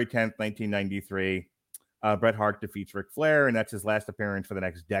February 10th, 1993. Bret Hart defeats Ric Flair, and that's his last appearance for the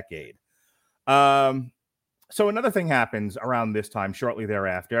next decade. So another thing happens around this time, shortly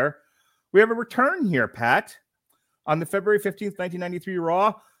thereafter. We have a return here, Pat. On the February 15th, 1993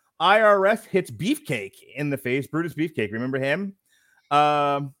 Raw, IRS hits Beefcake in the face. Brutus Beefcake, remember him?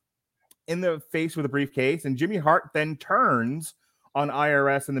 In the face with a briefcase. And Jimmy Hart then turns on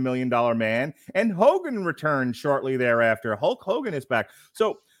IRS and the $1 Million Man. And Hogan returns shortly thereafter. Hulk Hogan is back.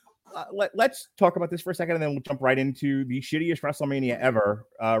 So let's talk about this for a second, and then we'll jump right into the shittiest WrestleMania ever,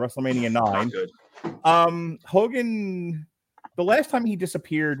 WrestleMania 9. Hogan, the last time he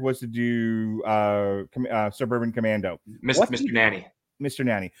disappeared was to do Suburban Commando. Mr. Nanny. Mr.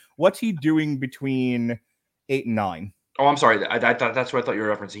 Nanny. What's he doing between 8 and 9? Oh, I'm sorry. That's what I thought you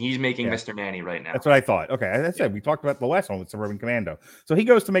were referencing. He's making Mr. Nanny right now. That's what I thought. Okay, as I said, we talked about the last one with Suburban Commando. So he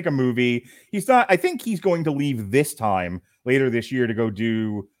goes to make a movie. I think he's going to leave this time, later this year, to go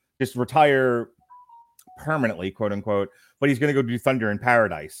just retire permanently, quote unquote. But he's going to go do Thunder in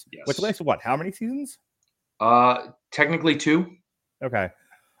Paradise. Yes. Which lasted what? How many seasons? Technically 2. Okay.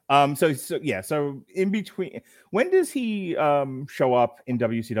 So in between, when does he show up in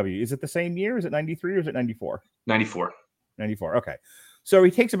WCW? Is it the same year? Is it 93 or is it 94? 94. 94. Okay. So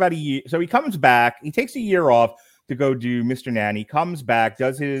he takes about a year. So he comes back. He takes a year off to go do Mr. Nanny. Comes back,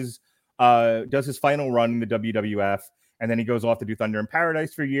 does his final run in the WWF, and then he goes off to do Thunder in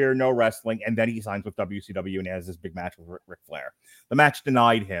Paradise for a year. No wrestling, and then he signs with WCW and has this big match with Ric Flair. The match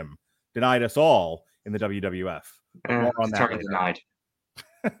denied us all in the WWF. More on that later. Denied.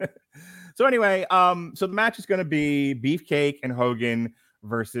 So anyway, so the match is going to be Beefcake and Hogan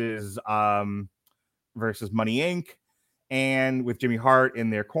versus Money Inc. and with Jimmy Hart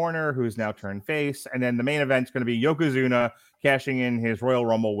in their corner, who's now turned face. And then the main event is going to be Yokozuna cashing in his Royal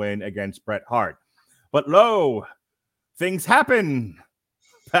Rumble win against Bret Hart. But lo, things happen,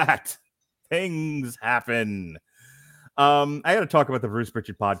 Pat. Things happen. I got to talk about the Bruce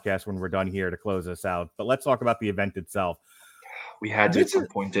Pritchard podcast when we're done here to close us out. But let's talk about the event itself. We had to at some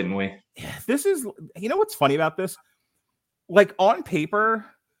point, didn't we? This is, what's funny about this? On paper,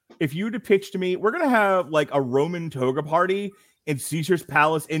 if you'd have pitched to me, we're going to have a Roman toga party in Caesar's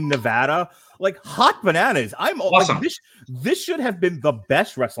Palace in Nevada, hot bananas. I'm awesome. This should have been the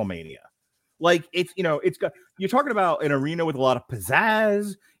best WrestleMania. It's got, you're talking about an arena with a lot of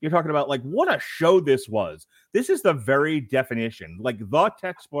pizzazz. You're talking about what a show this was. This is the very definition, the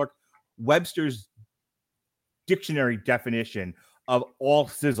textbook, Webster's dictionary definition of all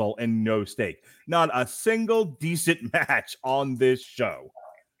sizzle and no steak. Not a single decent match on this show.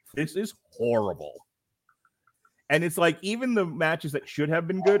 This is horrible. And it's even the matches that should have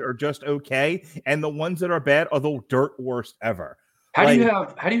been good are just okay, and the ones that are bad are the dirt worst ever. How do you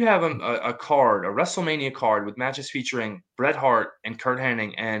have a card, a WrestleMania card with matches featuring Bret Hart and Kurt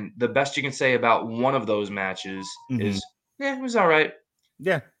Hennig, and the best you can say about one of those matches is, it was all right.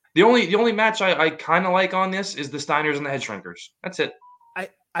 Yeah. The only match I kind of like on this is the Steiners and the Head Shrinkers. That's it.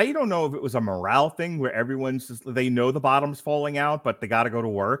 I don't know if it was a morale thing where they know the bottom's falling out, but they got to go to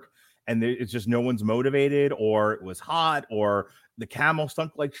work, and it's just no one's motivated, or it was hot, or the camel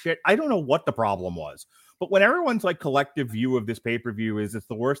stunk like shit. I don't know what the problem was. But when everyone's collective view of this pay-per-view is it's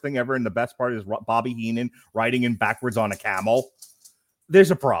the worst thing ever, and the best part is Bobby Heenan riding in backwards on a camel,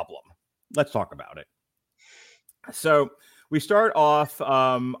 there's a problem. Let's talk about it. So we start off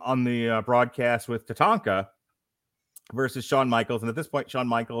on the broadcast with Tatanka versus Shawn Michaels. And at this point, Shawn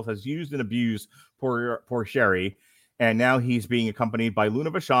Michaels has used and abused poor Sherry. And now he's being accompanied by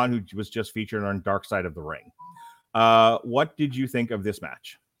Luna Vachon, who was just featured on Dark Side of the Ring. What did you think of this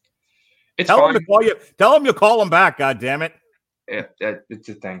match? Tell him to call you. Tell him you'll call him back. God damn it. Yeah, it's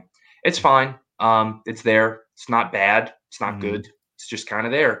a thing. It's fine. It's there. It's not bad. It's not good. It's just kind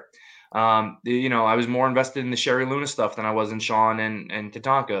of there. I was more invested in the Sherry Luna stuff than I was in Sean and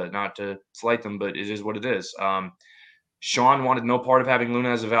Tatanka. Not to slight them, but it is what it is. Sean wanted no part of having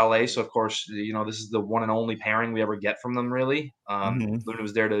Luna as a valet, so of course, this is the one and only pairing we ever get from them. Really, Luna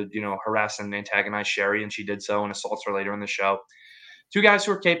was there to harass and antagonize Sherry, and she did so and assaults her later in the show. Two guys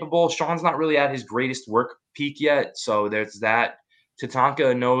who are capable. Sean's not really at his greatest work peak yet, so there's that.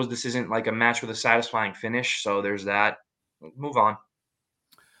 Tatanka knows this isn't like a match with a satisfying finish, so there's that. Move on.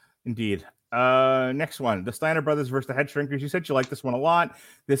 Indeed. Next one, the Steiner brothers versus the Head Shrinkers. You said you like this one a lot.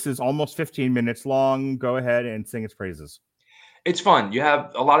 This is almost 15 minutes long. Go ahead and sing its praises. It's fun. You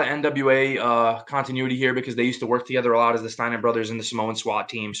have a lot of NWA continuity here because they used to work together a lot as the Steiner brothers and the Samoan SWAT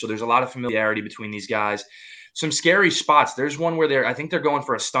team. So there's a lot of familiarity between these guys. Some scary spots. There's one where I think they're going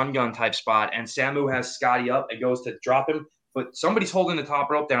for a stun gun type spot, and Samu has Scotty up and goes to drop him, but somebody's holding the top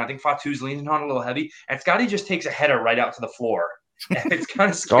rope down. I think Fatu's leaning on a little heavy, and Scotty just takes a header right out to the floor. And it's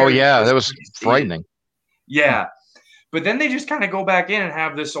kind of scary. Oh, yeah, that was frightening. Yeah. But then they just kind of go back in and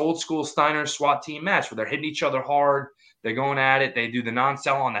have this old school Steiner SWAT team match where they're hitting each other hard. They're going at it. They do the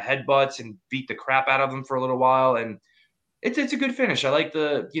non-sell on the headbutts and beat the crap out of them for a little while. And it's a good finish. I like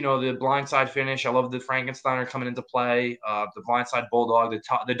the blindside finish. I love the Frankensteiner coming into play. The blindside bulldog,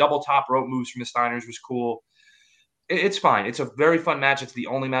 the double top rope moves from the Steiners was cool. It's fine. It's a very fun match. It's the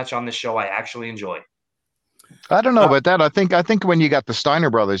only match on this show I actually enjoy. I don't know about that. I think when you got the Steiner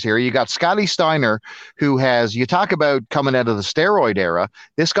brothers here, you got Scotty Steiner, who you talk about coming out of the steroid era.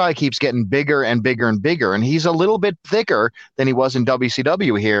 This guy keeps getting bigger and bigger and bigger, and he's a little bit thicker than he was in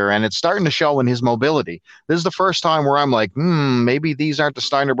WCW here, and it's starting to show in his mobility. This is the first time where I'm like, maybe these aren't the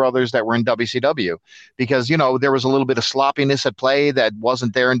Steiner brothers that were in WCW, because, there was a little bit of sloppiness at play that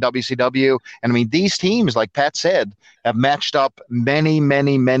wasn't there in WCW. And I mean, these teams, like Pat said, have matched up many,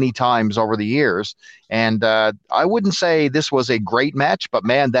 many, many times over the years. And I wouldn't say this was a great match, but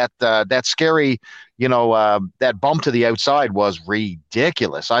man, that scary, that bump to the outside was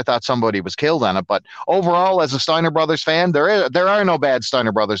ridiculous. I thought somebody was killed on it, but overall, as a Steiner Brothers fan, there are no bad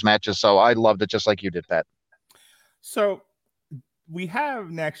Steiner Brothers matches, so I loved it just like you did, Pat. So we have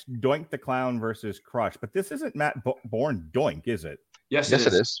next Doink the Clown versus Crush, but this isn't Matt Bourne Doink, is it? Yes,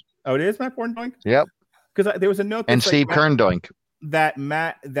 it is. Oh, it is Matt Bourne Doink? Yep. Because there was a note and Steve Kern Doink that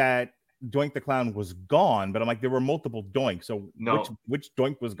Doink the Clown was gone, but I'm like, there were multiple Doinks. So no. which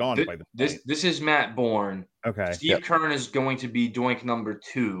Doink was gone by the point? This is Matt Bourne. Okay. Steve Kern is going to be Doink number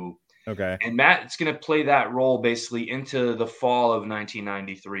 2. Okay. And Matt's going to play that role basically into the fall of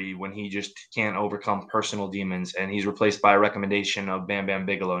 1993 when he just can't overcome personal demons, and he's replaced by a recommendation of Bam Bam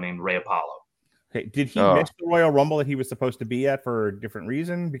Bigelow named Ray Apollo. Okay. Did he miss the Royal Rumble that he was supposed to be at for a different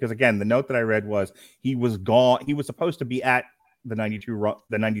reason? Because again, the note that I read was he was gone. He was supposed to be at the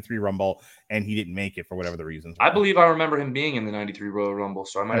 93 Rumble, and he didn't make it for whatever the reasons. I believe I remember him being in the 93 Royal Rumble,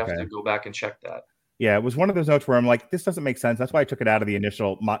 so I might have to go back and check that. Yeah, it was one of those notes where I'm like, this doesn't make sense. That's why I took it out of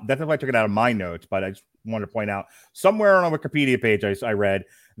that's why I took it out of my notes. But I just wanted to point out somewhere on a Wikipedia page I read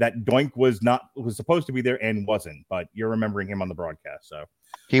that Doink was supposed to be there and wasn't. But you're remembering him on the broadcast, so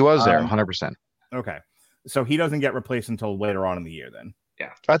he was there 100%. Okay, so he doesn't get replaced until later on in the year. Then,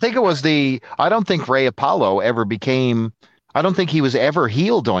 yeah, I think it was I don't think Ray Apollo ever became. I don't think he was ever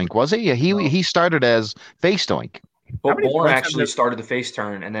heel Doink, was he? He started as face Doink. But Bourne actually started the face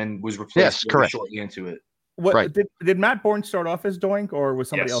turn and then was replaced shortly into it. Right. Did Matt Bourne start off as Doink, or was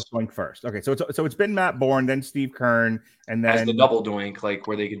somebody else Doink first? Okay, so it's been Matt Bourne, then Steve Kern, and then as the double Doink, like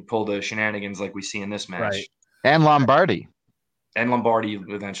where they could pull the shenanigans like we see in this match. Right. And Lombardi. And Lombardi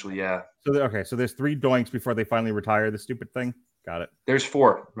eventually, yeah. So there's 3 Doinks before they finally retire the stupid thing. Got it. There's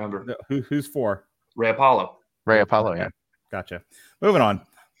 4. Remember who's 4? Ray Apollo. Ray Apollo, yeah. Gotcha. Moving on.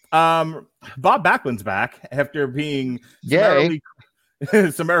 Bob Backlund's back after being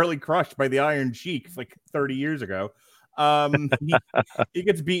summarily crushed by the Iron Sheik like 30 years ago. He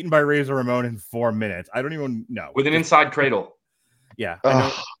gets beaten by Razor Ramon in 4 minutes. I don't even know. With an inside cradle. Yeah.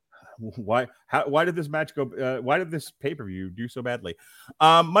 Why did this match go? Why did this pay-per-view do so badly?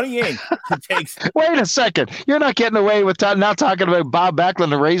 Money Inc. takes. Wait a second. You're not getting away with not talking about Bob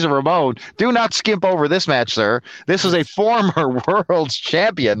Backlund and Razor Ramon. Do not skimp over this match, sir. This is a former world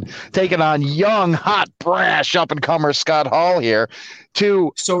champion taking on young, hot, brash, up-and-comer Scott Hall here.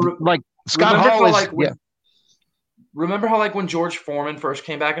 Scott Hall is. Remember how like when George Foreman first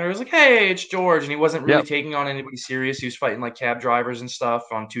came back and he was like, "Hey, it's George," and he wasn't really taking on anybody serious. He was fighting like cab drivers and stuff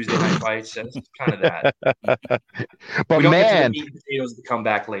on Tuesday night fights. It's kind of that. But we don't man, get to the meat and potatoes to come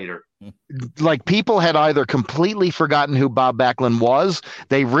back later. like people had either completely forgotten who Bob Backlund was.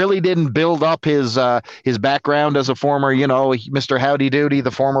 They really didn't build up his background as a former, Mr. Howdy Doody,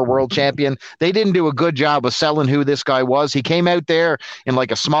 the former world champion. They didn't do a good job of selling who this guy was. He came out there in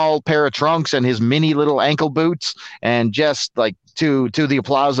like a small pair of trunks and his mini little ankle boots, and just like to the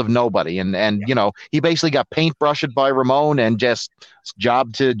applause of nobody. And he basically got paintbrushed by Ramon and just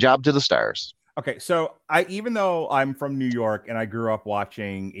job to the stars. Okay, so even though I'm from New York and I grew up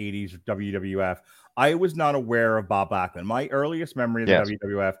watching 80s WWF, I was not aware of Bob Backlund. My earliest memory of the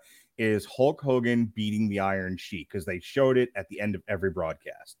WWF is Hulk Hogan beating the Iron Sheik, because they showed it at the end of every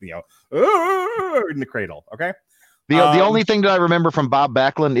broadcast, in the cradle. Okay. The only thing that I remember from Bob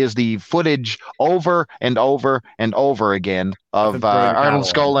Backlund is the footage over and over and over again of Arnold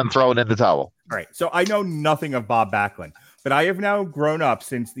Skaaland throwing in the towel. All right, so I know nothing of Bob Backlund, but I have now grown up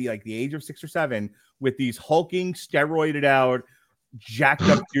since the age of 6 or 7 with these hulking, steroided out, jacked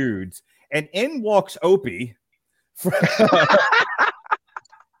up dudes, and in walks Opie,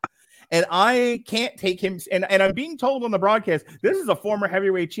 and I can't take him. And I'm being told on the broadcast, this is a former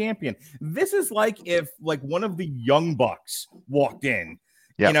heavyweight champion. This is like if one of the Young Bucks walked in.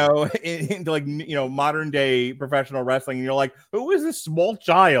 Yep. Into modern day professional wrestling, and you're like, who is this small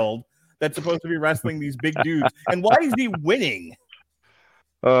child that's supposed to be wrestling these big dudes, and why is he winning?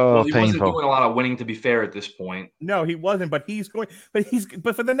 Oh, well, he painful. wasn't doing a lot of winning, to be fair, at this point. No, he wasn't, but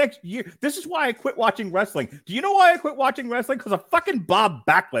but for the next year, this is why I quit watching wrestling. Do you know why I quit watching wrestling? Because of fucking Bob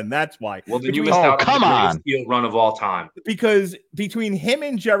Backlund. That's why. Well, then you missed out on the greatest heel run of all time. Because between him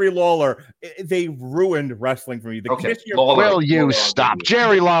and Jerry Lawler, they ruined wrestling for me. Will you stop?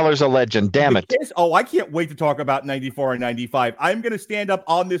 Jerry Lawler's a legend. Damn it. I can't wait to talk about 94 and 95. I'm going to stand up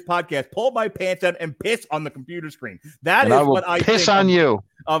on this podcast, pull my pants out, and piss on the computer screen. That is what I piss on you.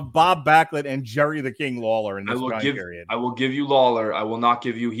 Of Bob Backlund and Jerry the King Lawler in this time period. I will give you Lawler. I will not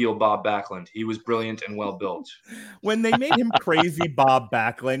give you heel Bob Backlund. He was brilliant and well built. When they made him crazy Bob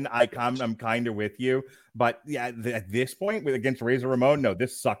Backlund, I'm kind of with you. But yeah, at this point, against Razor Ramon, no,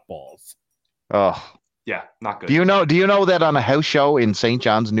 this sucked balls. Oh. Yeah, not good. Do you know that on a house show in St.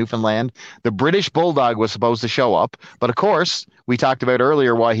 John's, Newfoundland, the British Bulldog was supposed to show up, but of course, we talked about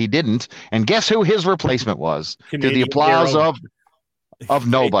earlier why he didn't, and guess who his replacement was? Canadian to the applause of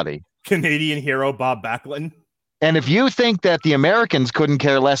nobody. Canadian hero Bob Backlund. And if you think that the Americans couldn't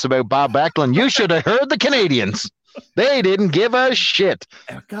care less about Bob Backlund, you should have heard the Canadians. They didn't give a shit.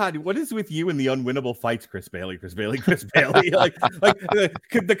 Oh, God, what is with you and the unwinnable fights, Chris Bailey? The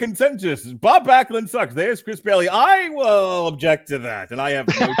consensus is Bob Backlund sucks. There's Chris Bailey. I will object to that, and I have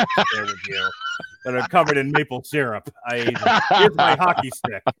no there with you that are covered in maple syrup. Here's my hockey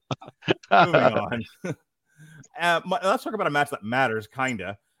stick. Moving on. Let's talk about a match that matters,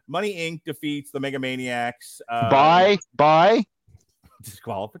 kinda. Money Inc. defeats the Megamaniacs. By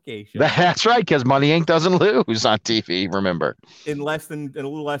disqualification. That's right, because Money Inc. doesn't lose on TV. Remember, in a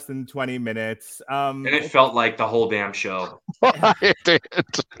little less than 20 minutes. And it felt like the whole damn show. It did.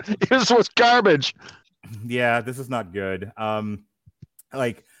 This was garbage. Yeah, this is not good. I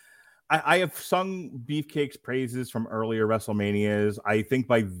have sung Beefcake's praises from earlier WrestleManias. I think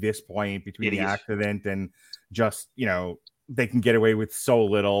by this point, between the accident and just, they can get away with so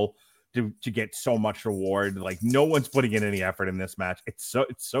little to get so much reward. Like, no one's putting in any effort in this match. It's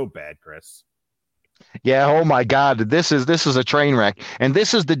so bad, Chris. Yeah, oh my God, this is a train wreck, and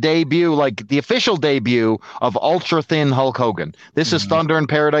this is the debut, like the official debut of ultra thin Hulk Hogan. This is Thunder in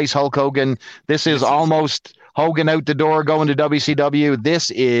Paradise Hulk Hogan. This is almost Hogan out the door going to WCW.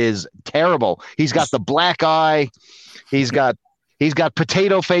 This is terrible. He's got the black eye. He's got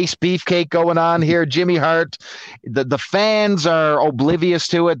potato face Beefcake going on here. Jimmy Hart. The fans are oblivious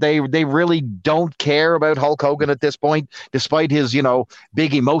to it. They really don't care about Hulk Hogan at this point, despite his,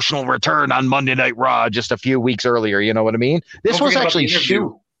 big emotional return on Monday Night Raw just a few weeks earlier. You know what I mean? This was actually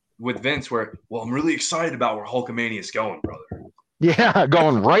shoot with Vince where, well, I'm really excited about where Hulkamania is going, brother. Yeah,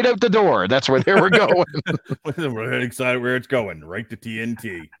 going right out the door. That's where they were going. We're excited where it's going, right to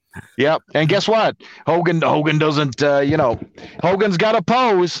TNT. Yep. And guess what? Hogan doesn't, Hogan's got a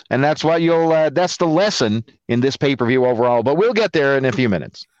pose, and that's why that's the lesson in this pay-per-view overall. But we'll get there in a few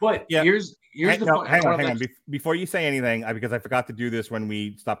minutes. But yeah, hang on. Before you say anything, because I forgot to do this when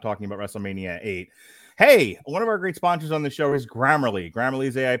we stopped talking about WrestleMania 8. Hey, one of our great sponsors on the show is Grammarly.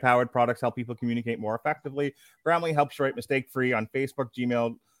 Grammarly's AI-powered products help people communicate more effectively. Grammarly helps you write mistake-free on Facebook,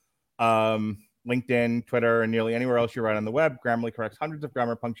 Gmail, LinkedIn, Twitter, and nearly anywhere else you write on the web. Grammarly corrects hundreds of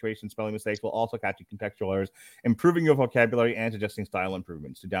grammar, punctuation, spelling mistakes while also catching contextual errors, improving your vocabulary, and suggesting style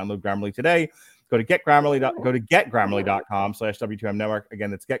improvements. To download Grammarly today, go to getgrammarly.com/W2M Network.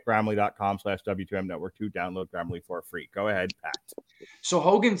 Again, that's getgrammarly.com/W2M Network to download Grammarly for free. Go ahead, Pat. So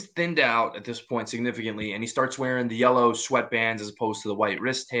Hogan's thinned out at this point significantly, and he starts wearing the yellow sweatbands as opposed to the white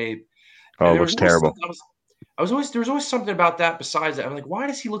wrist tape. Oh, it looks terrible. There was always something about that besides that. I'm like, why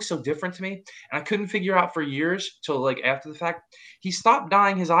does he look so different to me? And I couldn't figure out for years till like after the fact. He stopped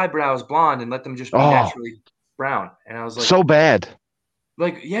dyeing his eyebrows blonde and let them just be naturally brown. And I was like, so bad.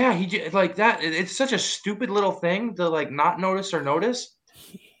 Like, yeah, he like that. It's such a stupid little thing to like not notice or notice.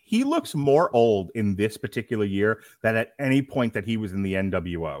 He looks more old in this particular year than at any point that he was in the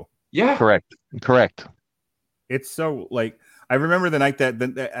NWO. Yeah, correct. It's so like. I remember the night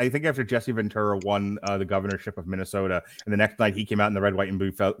that I think after Jesse Ventura won the governorship of Minnesota, and the next night he came out in the red, white, and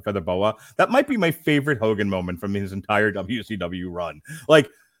blue feather boa. That might be my favorite Hogan moment from his entire WCW run. Like,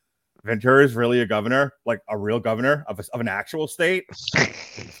 Ventura is really a governor, like a real governor of an actual state.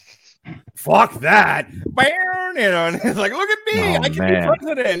 Fuck that. And it's like, look at me. I can be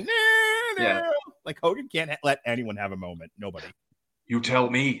president. Yeah. Like, Hogan can't let anyone have a moment. Nobody. You tell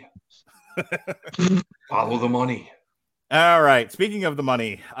me. Follow the money. All right. Speaking of the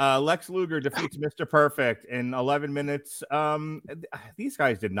money, Lex Luger defeats Mr. Perfect in 11 minutes. These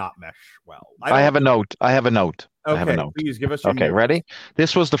guys did not mesh well. I have a note. Okay, please give us your note. Ready?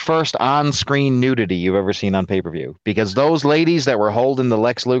 This was the first on-screen nudity you've ever seen on pay-per-view, because those ladies that were holding the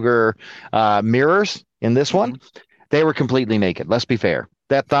Lex Luger mirrors in this one, they were completely naked. Let's be fair.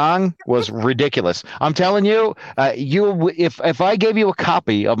 That thong was ridiculous. I'm telling you, if I gave you a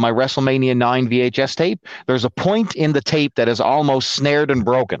copy of my WrestleMania 9 VHS tape, there's a point in the tape that is almost snared and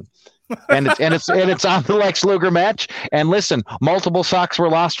broken. And it's on the Lex Luger match. And listen, multiple socks were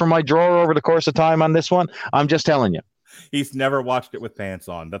lost from my drawer over the course of time on this one. I'm just telling you. He's never watched it with pants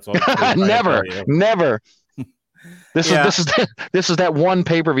on. That's what never. This is that one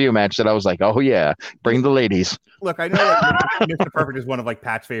pay-per-view match that I was like, oh yeah, bring the ladies. Look, I know that Mr. Perfect is one of like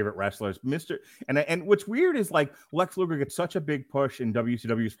Pat's favorite wrestlers. And what's weird is like Lex Luger gets such a big push in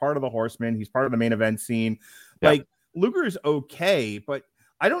WCW. He's part of the Horsemen. He's part of the main event scene. Yep. Like, Luger is okay, but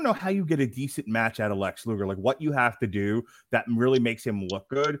I don't know how you get a decent match out of Lex Luger. Like, what you have to do that really makes him look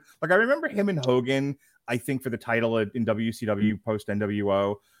good. Like, I remember him and Hogan, I think, for the title in WCW post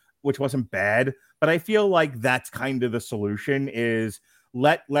NWO, which wasn't bad, but I feel like that's kind of the solution, is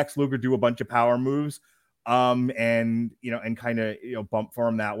let Lex Luger do a bunch of power moves, and kind of, bump for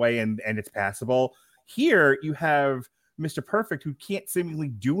him that way, and it's passable. Here you have Mr. Perfect, who can't seemingly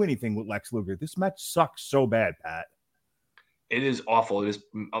do anything with Lex Luger. This match sucks so bad, Pat. It is awful. It is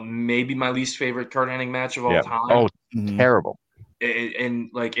maybe my least favorite Kurt Hennig match of all time. Oh, terrible. Again,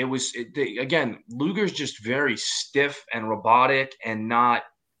 Luger's just very stiff and robotic and not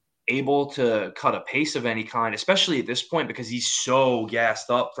able to cut a pace of any kind, especially at this point, because he's so gassed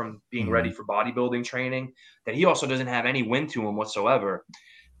up from being ready for bodybuilding training that he also doesn't have any wind to him whatsoever.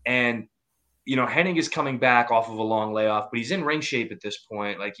 And, Hennig is coming back off of a long layoff, but he's in ring shape at this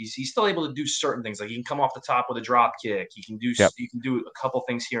point. Like, he's still able to do certain things. Like, he can come off the top with a drop kick. He can do a couple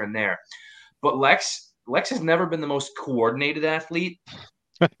things here and there. But Lex has never been the most coordinated athlete.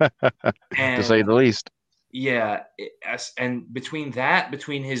 To say the least. Yeah, and between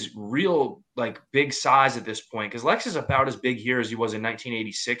his real like big size at this point, because Lex is about as big here as he was in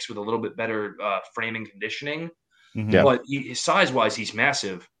 1986 with a little bit better framing conditioning, but size-wise he's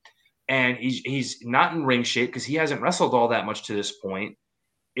massive, and he's not in ring shape because he hasn't wrestled all that much to this point.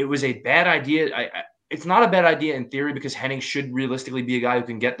 It was a bad idea. It's not a bad idea in theory, because Hennig should realistically be a guy who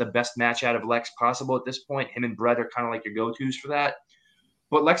can get the best match out of Lex possible at this point. Him and Brett are kind of like your go-tos for that.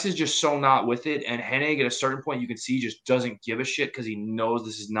 But Lex is just so not with it, and Hennig at a certain point you can see just doesn't give a shit because he knows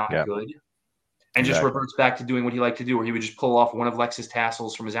this is not good, and just reverts back to doing what he liked to do, where he would just pull off one of Lex's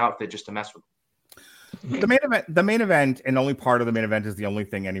tassels from his outfit just to mess with him. The main event, and only part of the main event, is the only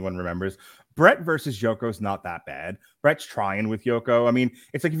thing anyone remembers. Brett versus Yoko is not that bad. Brett's trying with Yoko. I mean,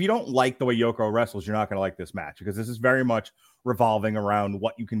 it's like if you don't like the way Yoko wrestles, you're not going to like this match, because this is very much revolving around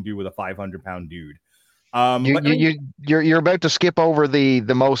what you can do with a 500-pound dude. You're about to skip over the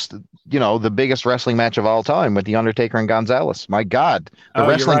most, the biggest wrestling match of all time with the Undertaker and Gonzalez. My God, the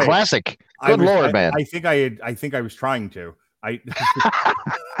wrestling classic. Good Lord, man. I think I was trying to. I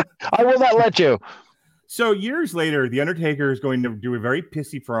will not let you. So years later, the Undertaker is going to do a very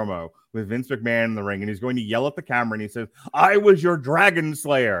pissy promo with Vince McMahon in the ring, and he's going to yell at the camera, and he says, "I was your dragon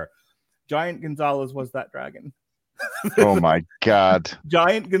slayer." Giant Gonzalez was that dragon. Oh my God.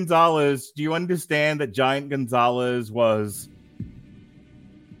 Giant Gonzalez. Do you understand that Giant Gonzalez was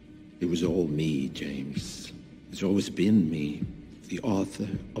It was all me, James. It's always been me, the author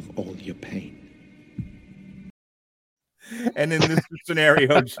of all your pain. And in this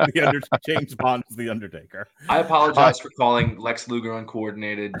scenario, James Bond is the Undertaker. I apologize for calling Lex Luger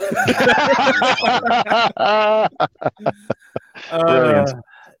uncoordinated. Brilliant.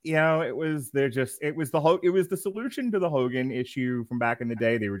 It was the solution to the Hogan issue from back in the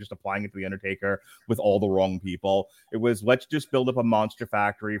day. They were just applying it to the Undertaker with all the wrong people. It was, let's just build up a monster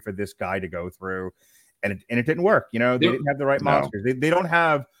factory for this guy to go through, and it didn't work. They didn't have the right monsters. They don't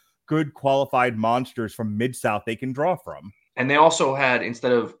have good qualified monsters from Mid-South they can draw from. And they also had,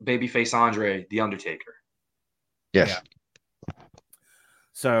 instead of babyface Andre, the Undertaker. Yes. Yeah.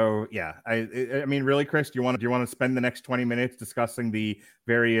 So yeah, I mean, really, Chris, do you want to spend the next 20 minutes discussing the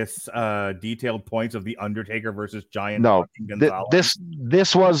various detailed points of the Undertaker versus Giant? No, this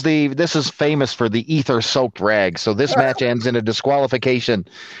is famous for the ether soaked rag. So this match ends in a disqualification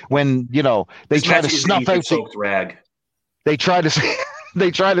when they try to snuff out the rag. They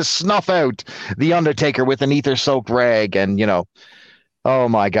try to snuff out the Undertaker with an ether soaked rag, and oh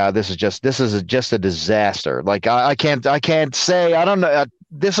my God, this is just a disaster. Like I can't say, I don't know.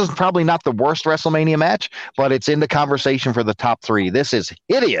 This is probably not the worst WrestleMania match, but it's in the conversation for the top 3. This is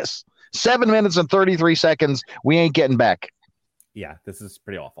hideous. 7 minutes and 33 seconds. We ain't getting back. Yeah, this is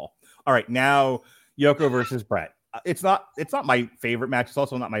pretty awful. All right, now Yoko versus Brett. It's not my favorite match. It's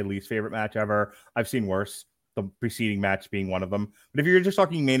also not my least favorite match ever. I've seen worse. The preceding match being one of them. But if you're just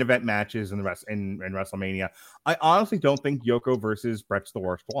talking main event matches in WrestleMania, I honestly don't think Yoko versus Brett's the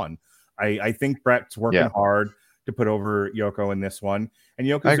worst one. I think Brett's working hard to put over Yoko in this one, and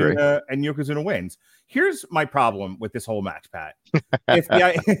Yokozuna wins. Here's my problem with this whole match, Pat. If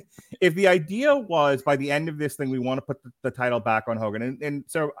the idea was by the end of this thing we want to put the title back on Hogan, and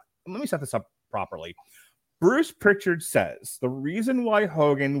so let me set this up properly. Bruce Pritchard says the reason why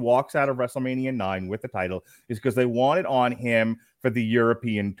Hogan walks out of WrestleMania 9 with the title is because they want it on him for the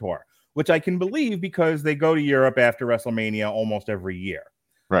European tour, which I can believe because they go to Europe after WrestleMania almost every year.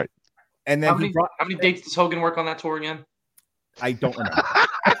 Right. And then how many dates does Hogan work on that tour again? I don't remember.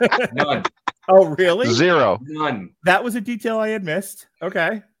 None. Oh, really? 0. None. That was a detail I had missed.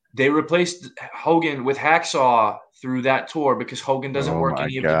 Okay. They replaced Hogan with Hacksaw through that tour because Hogan doesn't work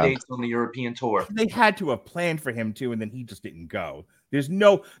any of the dates on the European tour. They had to have planned for him too, and then he just didn't go. There's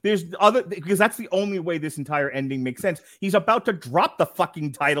other, because that's the only way this entire ending makes sense. He's about to drop the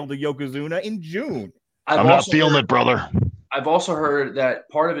fucking title to Yokozuna in June. I'm not feeling it, brother. I've also heard that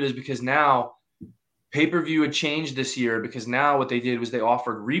part of it is because now pay-per-view had changed this year, because now what they did was they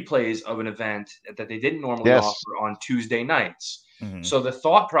offered replays of an event that they didn't normally offer on Tuesday nights. Mm-hmm. So the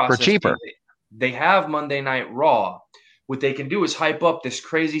thought process for cheaper. They have Monday Night Raw. What they can do is hype up this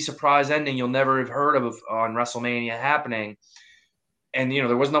crazy surprise ending you'll never have heard of on WrestleMania happening. And,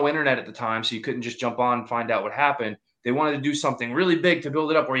 there was no internet at the time, so you couldn't just jump on and find out what happened. They wanted to do something really big to build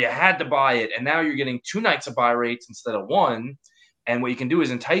it up where you had to buy it. And now you're getting 2 nights of buy rates instead of 1. And what you can do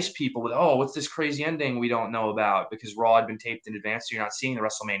is entice people with, what's this crazy ending we don't know about? Because Raw had been taped in advance, so you're not seeing the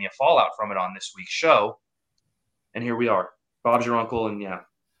WrestleMania fallout from it on this week's show. And here we are. Bob's your uncle, and yeah.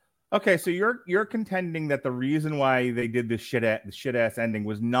 Okay, so you're contending that the reason why they did this shit ass ending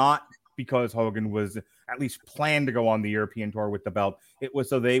was not because Hogan was at least planned to go on the European tour with the belt. It was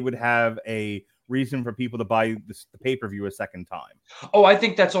so they would have a reason for people to buy the pay-per-view a second time. Oh, I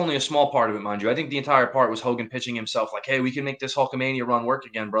think that's only a small part of it, mind you. I think the entire part was Hogan pitching himself like, hey, we can make this Hulkamania run work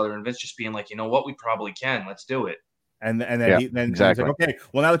again, brother. And Vince just being like, you know what? We probably can. Let's do it. And then he was like, okay,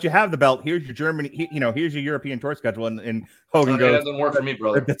 well, now that you have the belt, here's your Germany, here's your European tour schedule. And Hogan goes, that doesn't work for me,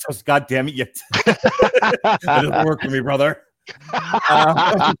 brother. That's God damn it, that doesn't work for me, brother.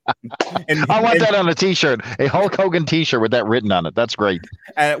 I want that on a t-shirt, a Hulk Hogan t-shirt with that written on it. That's great.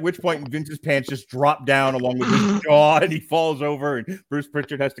 At which point Vince's pants just drop down along with his jaw and he falls over and Bruce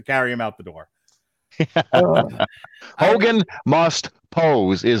Pritchard has to carry him out the door. Hogan must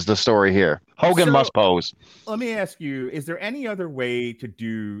pose is the story here. Hogan must pose. Let me ask you, is there any other way to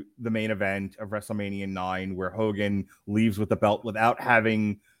do the main event of WrestleMania 9 where Hogan leaves with the belt without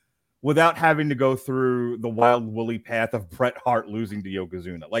having to go through the wild woolly path of Bret Hart losing to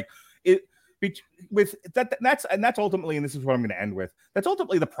Yokozuna? Like it with that's ultimately, and this is what I'm going to end with, that's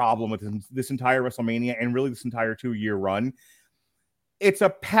ultimately the problem with this entire WrestleMania and really this entire 2-year run. It's a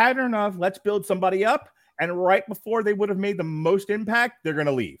pattern of let's build somebody up, and right before they would have made the most impact, they're going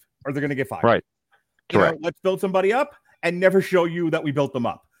to leave or they're going to get fired. Right. Correct. Let's build somebody up and never show you that we built them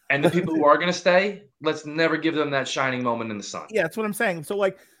up. And the people who are going to stay, let's never give them that shining moment in the sun. Yeah, that's what I'm saying. So,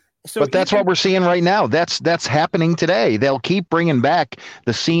 like, But that's what we're seeing right now. That's happening today. They'll keep bringing back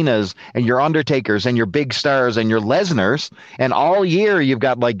the Cenas and your Undertakers and your big stars and your Lesnars, and all year you've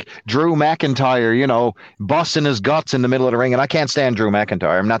got like Drew McIntyre, busting his guts in the middle of the ring. And I can't stand Drew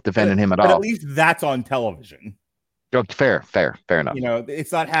McIntyre. I'm not defending him at all. But at least that's on television. Fair enough.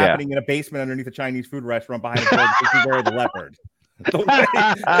 It's not happening in a basement underneath a Chinese food restaurant behind the leopard.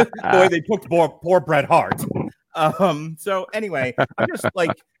 The way they took poor Bret Hart. So anyway, I'm just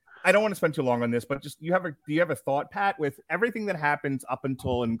like, I don't want to spend too long on this, but just do you have a thought, Pat, with everything that happens up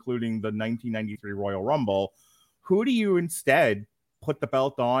until including the 1993 Royal Rumble? Who do you instead put the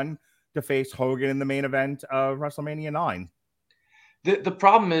belt on to face Hogan in the main event of WrestleMania 9? The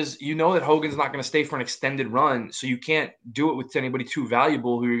problem is, that Hogan's not going to stay for an extended run, so you can't do it with anybody too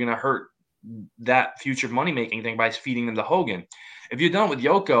valuable who you're going to hurt that future money-making thing by feeding them to Hogan. If you're done with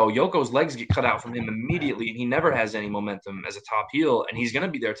Yoko's legs get cut out from him immediately, and he never has any momentum as a top heel, and he's going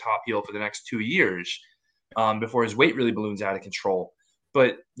to be their top heel for the next 2 years before his weight really balloons out of control.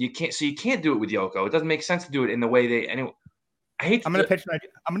 But you can't do it with Yoko. It doesn't make sense to do it in the way they. Anyway, I'm going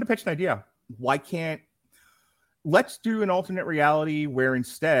to pitch an idea. Why can't? Let's do an alternate reality where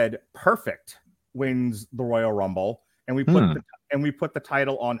instead Perfect wins the Royal Rumble, and we put the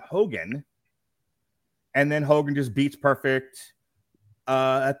title on Hogan, and then Hogan just beats Perfect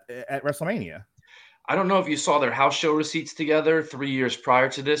at WrestleMania. I don't know if you saw their house show receipts together 3 years prior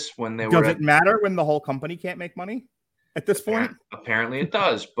to this when they were. Does it matter when the whole company can't make money at this point? Apparently it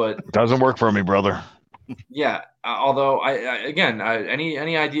does, but it doesn't work for me, brother. Yeah, although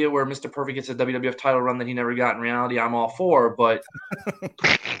any idea where Mr. Perfect gets a WWF title run that he never got in reality, I'm all for. But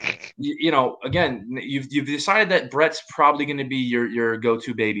again, you've decided that Bret's probably going to be your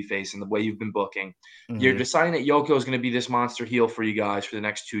go-to babyface in the way you've been booking. Mm-hmm. You're deciding that Yoko is going to be this monster heel for you guys for the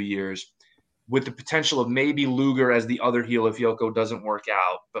next 2 years, with the potential of maybe Luger as the other heel if Yoko doesn't work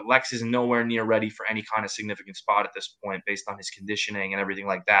out. But Lex is nowhere near ready for any kind of significant spot at this point based on his conditioning and everything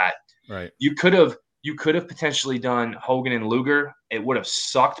like that. Right. You could have potentially done Hogan and Luger. It would have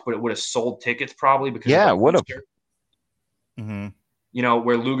sucked, but it would have sold tickets probably because it would have. Mm-hmm.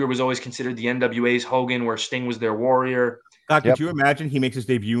 Where Luger was always considered the NWA's Hogan, where Sting was their warrior. God, could you imagine he makes his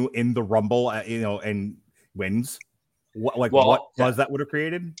debut in the Rumble, and wins? What buzz that would have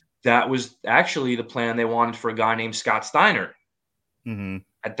created? That was actually the plan they wanted for a guy named Scott Steiner. Mm-hmm.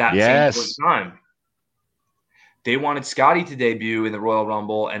 At that same point in time. They wanted Scotty to debut in the Royal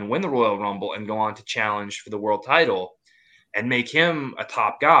Rumble and win the Royal Rumble and go on to challenge for the world title and make him a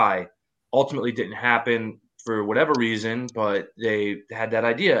top guy. Ultimately didn't happen for whatever reason, but they had that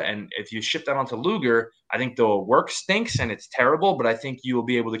idea. And if you shift that onto Luger, I think the work stinks and it's terrible, but I think you will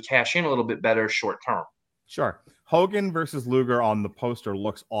be able to cash in a little bit better short term. Sure. Hogan versus Luger on the poster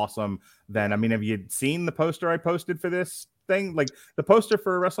looks awesome. Then, have you seen the poster I posted for this thing? Like the poster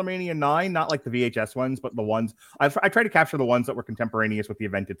for WrestleMania 9, not like the VHS ones, but the ones I try to capture the ones that were contemporaneous with the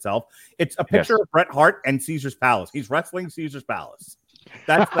event itself. It's a picture of Bret Hart and Caesar's Palace. He's wrestling Caesar's Palace.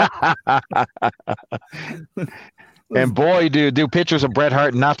 That's and boy, do pictures of Bret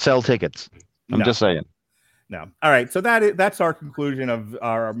Hart not sell tickets. I'm just saying. No. All right. So that's our conclusion of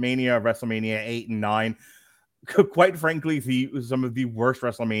our Mania of WrestleMania 8 and 9. Quite frankly, some of the worst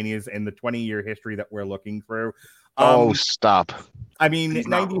WrestleManias in the 20-year history that we're looking through. Stop.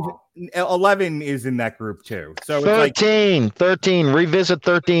 11 is in that group too. So 13, it's 13. Revisit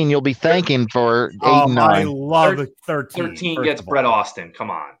 13. You'll be thanking for 8 and 9. I love 13. 13 gets Bret Austin. Come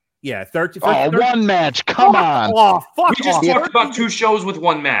on. Yeah, 13. One match. Come on. Oh, fuck we just talked about 2 shows with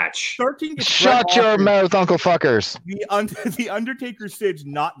 1 match. 13. Shut your mouth, Uncle Fuckers. The Undertaker Sid's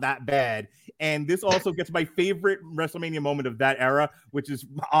not that bad. And this also gets my favorite WrestleMania moment of that era, which is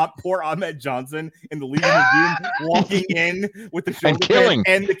poor Ahmed Johnson in the Legion of Doom walking in with the shoulder killing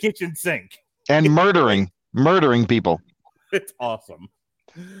and the kitchen sink. And murdering people. It's awesome.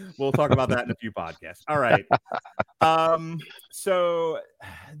 We'll talk about that in a few podcasts. All right. So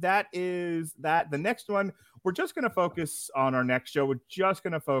that is that. The next one, we're just going to focus on our next show. We're just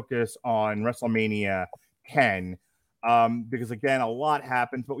going to focus on WrestleMania 10. Because again, a lot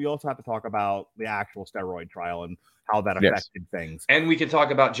happens, but we also have to talk about the actual steroid trial and how that affected things. And we can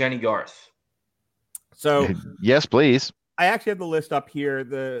talk about Jenny Garth. So yes, please. I actually have the list up here.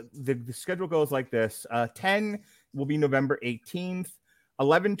 The schedule goes like this. 10 will be November 18th.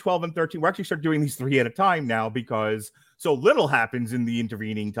 11, 12, and 13. We're actually start doing these 3 at a time now because so little happens in the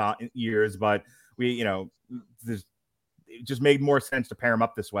intervening years, but it just made more sense to pair them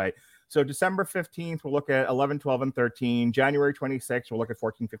up this way. So December 15th, we'll look at 11, 12, and 13. January 26th, we'll look at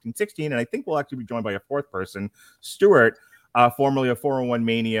 14, 15, 16. And I think we'll actually be joined by a 4th person, Stuart, formerly of 401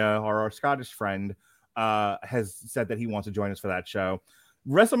 Mania, or our Scottish friend, has said that he wants to join us for that show.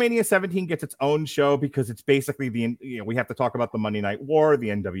 WrestleMania 17 gets its own show because it's basically we have to talk about the Monday Night War, the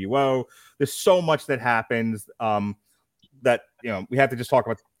NWO. There's so much that happens that we have to just talk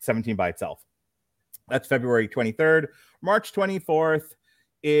about 17 by itself. That's February 23rd. March 24th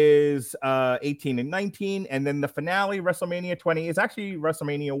is 18 and 19, and then the finale, WrestleMania 20, is actually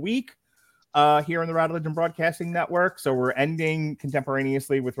WrestleMania week here on the Rad Legend Broadcasting Network. So we're ending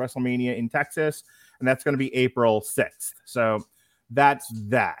contemporaneously with WrestleMania in Texas, and that's going to be April 6th. So that's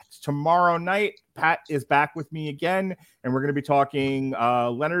that. Tomorrow night, Pat is back with me again, and we're going to be talking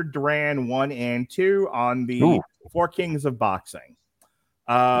Leonard Duran 1 and 2 on the Four Kings of Boxing.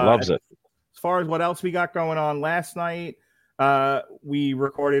 Loves it. As far as what else we got going on last night, we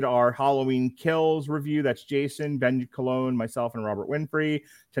recorded our Halloween Kills review. That's Jason, Ben Cologne, myself, and Robert Winfrey.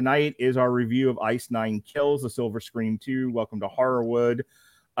 Tonight is our review of Ice 9 Kills, the Silver Screen 2. Welcome to Horrorwood.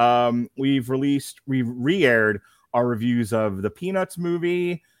 We've re-aired our reviews of the Peanuts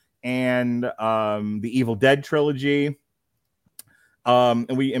movie and the Evil Dead trilogy.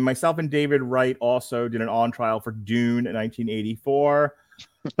 And myself and David Wright also did an on trial for Dune in 1984.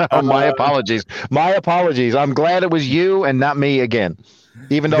 My apologies. My apologies. I'm glad it was you and not me again,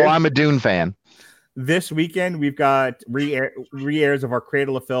 even though I'm a Dune fan. This weekend, we've got re-airs of our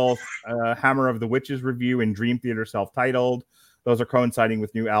Cradle of Filth, Hammer of the Witches review, and Dream Theater self-titled. Those are coinciding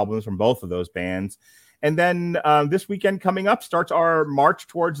with new albums from both of those bands. And then this weekend coming up starts our march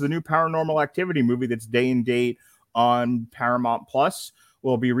towards the new Paranormal Activity movie that's day and date on Paramount Plus.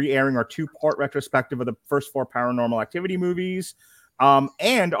 We'll be re-airing our 2-part retrospective of the first 4 Paranormal Activity movies. And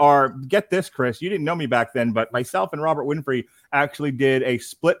get this, Chris, you didn't know me back then, but myself and Robert Winfrey actually did a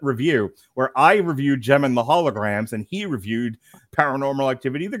split review where I reviewed Gem and the Holograms and he reviewed Paranormal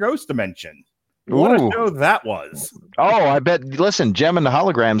Activity, The Ghost Dimension. What a show that was. Oh, I bet. Listen, Gem and the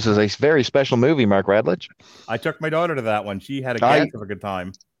Holograms is a very special movie, Mark Radlich. I took my daughter to that one. She had a gas of a good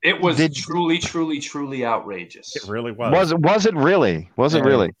time. It was truly, truly, truly outrageous. It really was. Was it really? Was it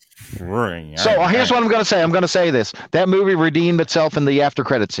really? So here's what I'm going to say. I'm going to say this. That movie redeemed itself in the after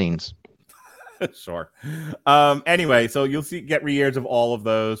credit scenes. Sure. Anyway, so you'll get re-airs of all of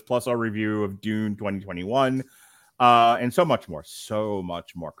those, plus our review of Dune 2021, and so much more. So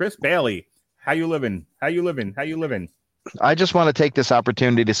much more. Chris Bailey, how you living? How you living? How you living? I just want to take this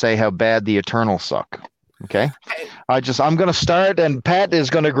opportunity to say how bad the Eternals suck. Okay. I'm going to start, and Pat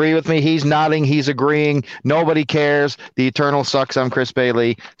is going to agree with me. He's nodding. He's agreeing. Nobody cares. The Eternal sucks. I'm Chris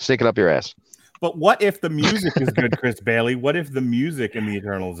Bailey. Stick it up your ass. But what if the music is good, Chris Bailey? What if the music in the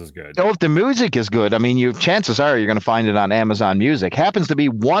Eternals is good? Oh, if the music is good, I mean, chances are you're going to find it on Amazon Music. Happens to be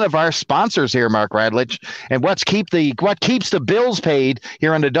one of our sponsors here, Mark Radlich. And what keeps the bills paid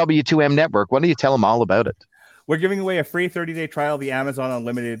here on the W2M network? Why don't you tell them all about it? We're giving away a free 30-day trial of the Amazon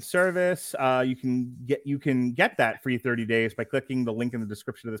Unlimited service. You can get that free 30 days by clicking the link in the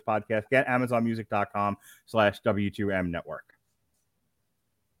description of this podcast. Get AmazonMusic.com/W2M network.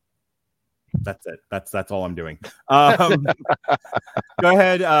 That's it. That's all I'm doing. Go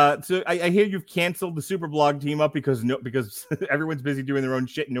ahead. So I hear you've canceled the Superblog team up because everyone's busy doing their own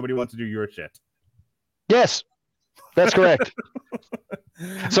shit and nobody wants to do your shit. Yes, that's correct.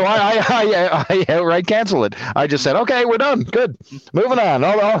 So I outright cancel it. I just said, okay, we're done. Good. Moving on.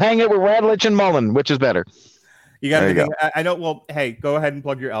 I'll hang it with Radlich and Mullen, which is better. You got anything? I know. Well, hey, go ahead and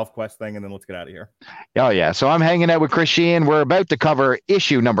plug your ElfQuest thing, and then let's get out of here. Oh yeah. So I'm hanging out with Chris Sheehan. We're about to cover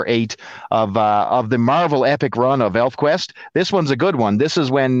issue number 8 of the Marvel epic run of ElfQuest. This one's a good one. This is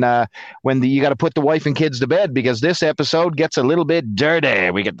when you got to put the wife and kids to bed because this episode gets a little bit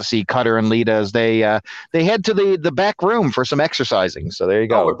dirty. We get to see Cutter and Lita as they head to the back room for some exercising. So there you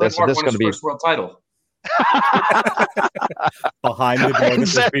go. This is going to be first world title. Behind the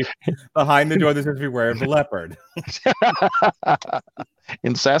door, this is beware of the leopard.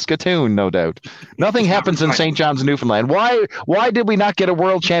 In Saskatoon, no doubt. Nothing happens in St. John's, Newfoundland. Why did we not get a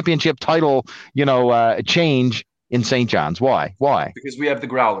world championship title, change in St. John's? Why? Because we have the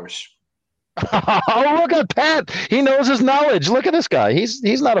Growlers. Oh, look at Pat. He knows his knowledge. Look at this guy.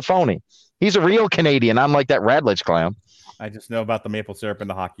 He's not a phony. He's a real Canadian. I'm like that Radlich clown. I just know about the maple syrup and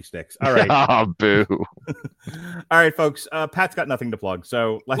the hockey sticks. All right. Oh, boo. All right, folks. Pat's got nothing to plug.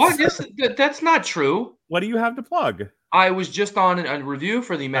 So that's not true. What do you have to plug? I was just on a review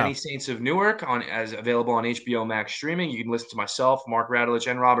for the Many Saints of Newark as available on HBO Max streaming. You can listen to myself, Mark Radlich,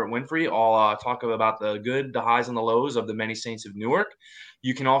 and Robert Winfrey all talk about the good, the highs, and the lows of the Many Saints of Newark.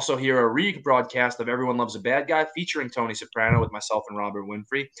 You can also hear a rebroadcast of Everyone Loves a Bad Guy featuring Tony Soprano with myself and Robert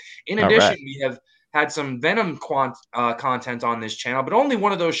Winfrey. In addition, we have had some Venom content on this channel, but only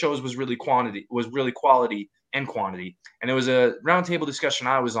one of those shows was really quality and quantity. And it was a roundtable discussion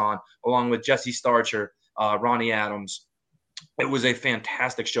I was on along with Jesse Starcher, Ronnie Adams, It was a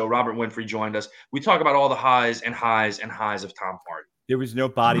fantastic show. Robert Winfrey joined us. We talk about all the highs and highs and highs of Tom Hardy. There was no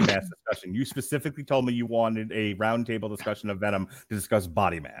body mass discussion. You specifically told me you wanted a roundtable discussion of Venom to discuss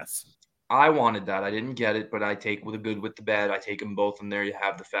body mass. I wanted that. I didn't get it, but I take the good with the bad. I take them both, and there you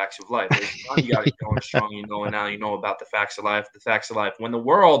have the facts of life. You got it going strong. You know, and now you know about the facts of life. The facts of life. When the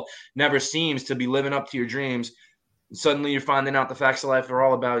world never seems to be living up to your dreams, suddenly you're finding out the facts of life are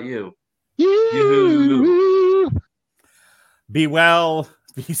all about you. Be well,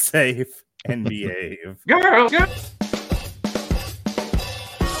 be safe, and behave. Girl.